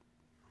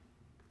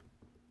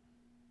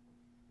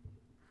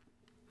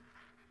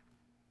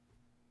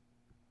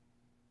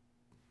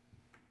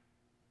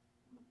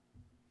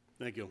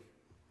 Thank you.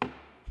 Rest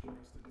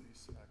in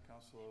peace,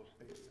 Councilor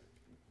Bates.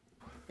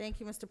 Thank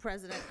you, Mr.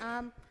 President.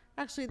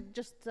 Actually,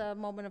 just a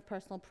moment of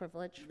personal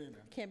privilege.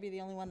 Can't be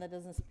the only one that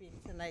doesn't speak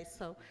tonight.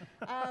 So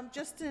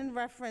just in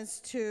reference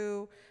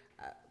to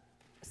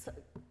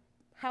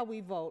how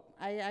we vote,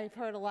 I've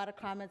heard a lot of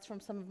comments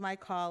from some of my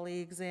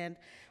colleagues, and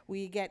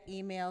we get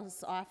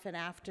emails often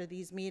after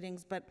these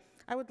meetings, but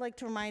I would like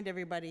to remind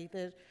everybody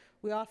that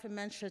we often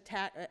mention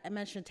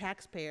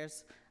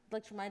taxpayers. I'd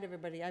like to remind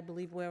everybody, I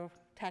believe we're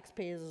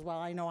taxpayers as well.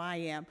 I know I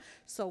am.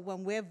 So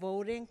when we're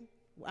voting,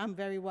 I'm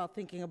very well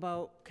thinking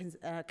about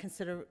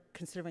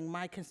considering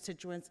my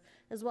constituents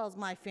as well as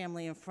my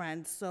family and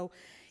friends. So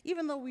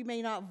even though we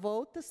may not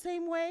vote the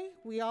same way,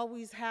 we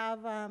always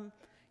have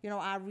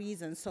our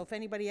reasons. So if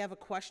anybody ever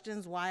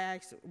questions why I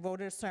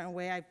voted a certain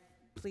way,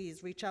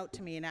 please reach out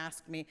to me and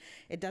ask me.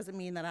 It doesn't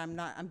mean that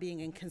I'm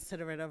being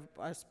inconsiderate of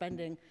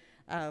spending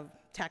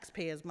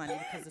taxpayers' money,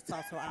 because it's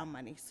also our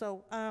money.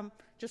 So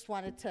just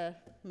wanted to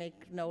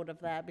make note of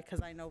that,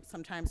 because I know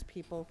sometimes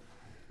people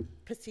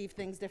perceive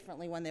things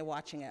differently when they're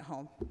watching at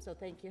home. So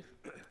thank you.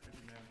 Thank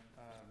you, ma'am.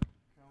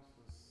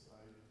 Councilors,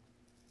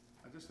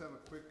 I just have a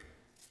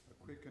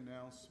quick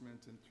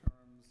announcement in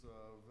terms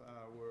of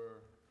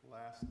our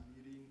last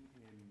meeting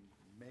in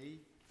May.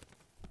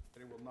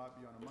 It will not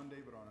be on a Monday,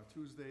 but on a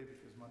Tuesday,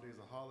 because Monday is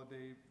a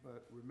holiday.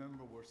 But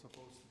remember, we're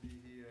supposed to be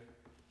here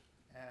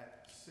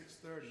at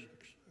 6:30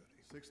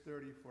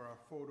 for our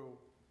photo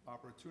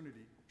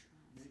opportunity.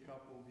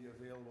 Makeup will be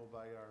available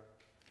by our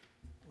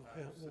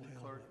city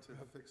clerk to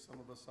fix some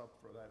of us up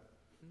for that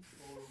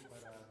photo,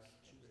 but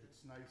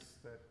it's nice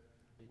that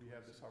we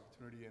have this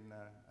opportunity, and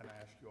I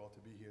ask you all to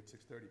be here at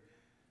 6:30.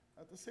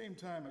 At the same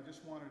time, I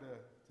just wanted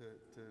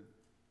to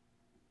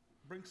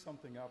bring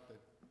something up that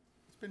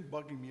it's been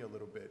bugging me a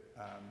little bit.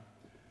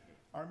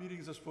 Our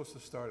meetings are supposed to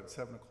start at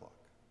 7 o'clock.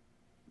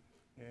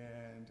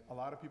 And a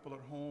lot of people at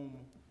home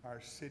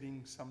are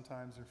sitting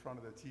sometimes in front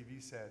of the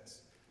TV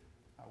sets,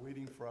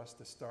 waiting for us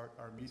to start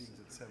our meetings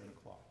at 7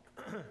 o'clock.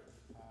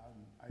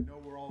 I know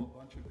we're all a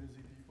bunch of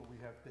busy people. We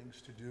have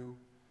things to do.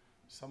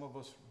 Some of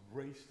us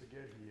race to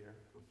get here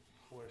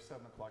for a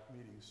 7 o'clock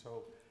meeting.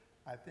 So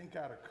I think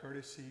out of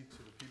courtesy to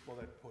the people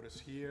that put us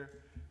here,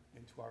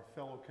 And to our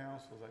fellow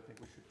councilors, I think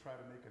we should try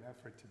to make an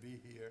effort to be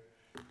here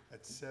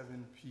at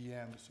 7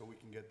 PM so we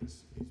can get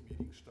these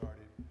meetings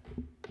started.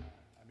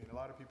 I mean, a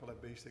lot of people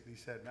have basically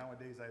said,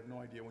 nowadays, I have no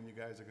idea when you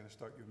guys are gonna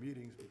start your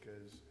meetings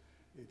because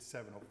it's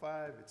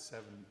 7:05, it's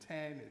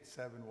 7:10, it's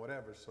 7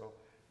 whatever. So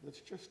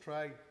let's just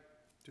try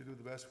to do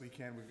the best we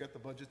can. We've got the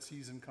budget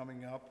season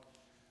coming up.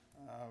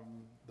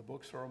 The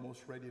books are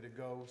almost ready to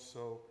go,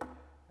 so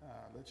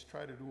let's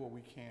try to do what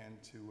we can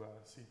to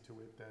see to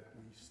it that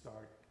we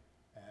start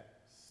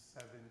at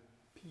 7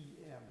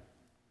 PM.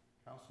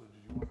 Counselor,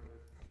 did you want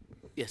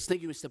to? Yes,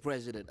 thank you, Mr.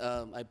 President.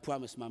 I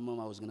promised my mom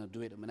I was going to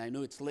do it. I mean, I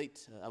know it's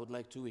late. I would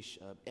like to wish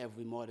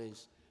every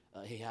Mother's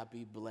a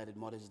happy, belated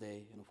Mother's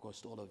Day, and of course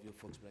to all of you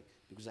folks,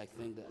 because I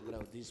think that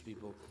without these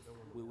people,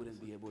 we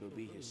wouldn't be able to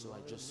be here. So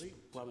I just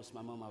promised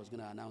my mom I was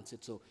going to announce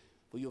it. So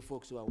for you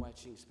folks who are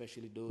watching,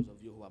 especially those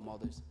of you who are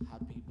mothers,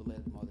 happy,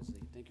 belated Mother's Day.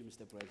 Thank you,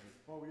 Mr. President.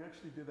 Well, we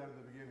actually did that in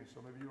the beginning,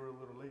 so maybe you were a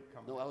little late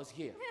coming. No, I was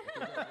here.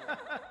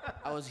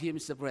 I was here,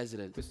 Mr.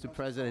 President. Mr.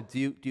 President,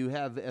 do you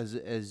have,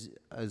 as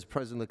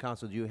President of the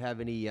Council, do you have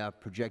any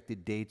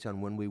projected dates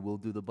on when we will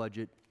do the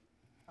budget?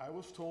 I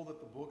was told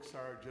that the books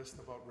are just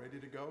about ready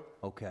to go.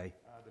 Okay.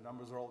 The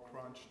numbers are all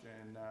crunched,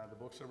 and the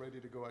books are ready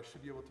to go. I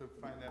should be able to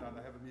find that out.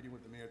 I have a meeting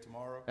with the mayor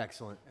tomorrow.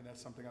 Excellent. And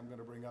that's something I'm going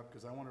to bring up,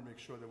 because I want to make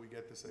sure that we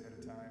get this ahead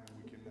of time, and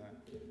we can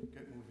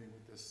get moving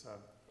with this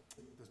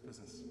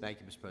business. Thank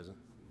you, Mr. President.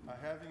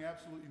 Having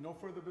absolutely no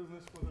further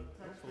business for the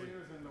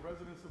taxpayers and the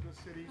residents of this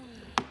city,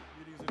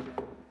 meeting is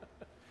adjourned.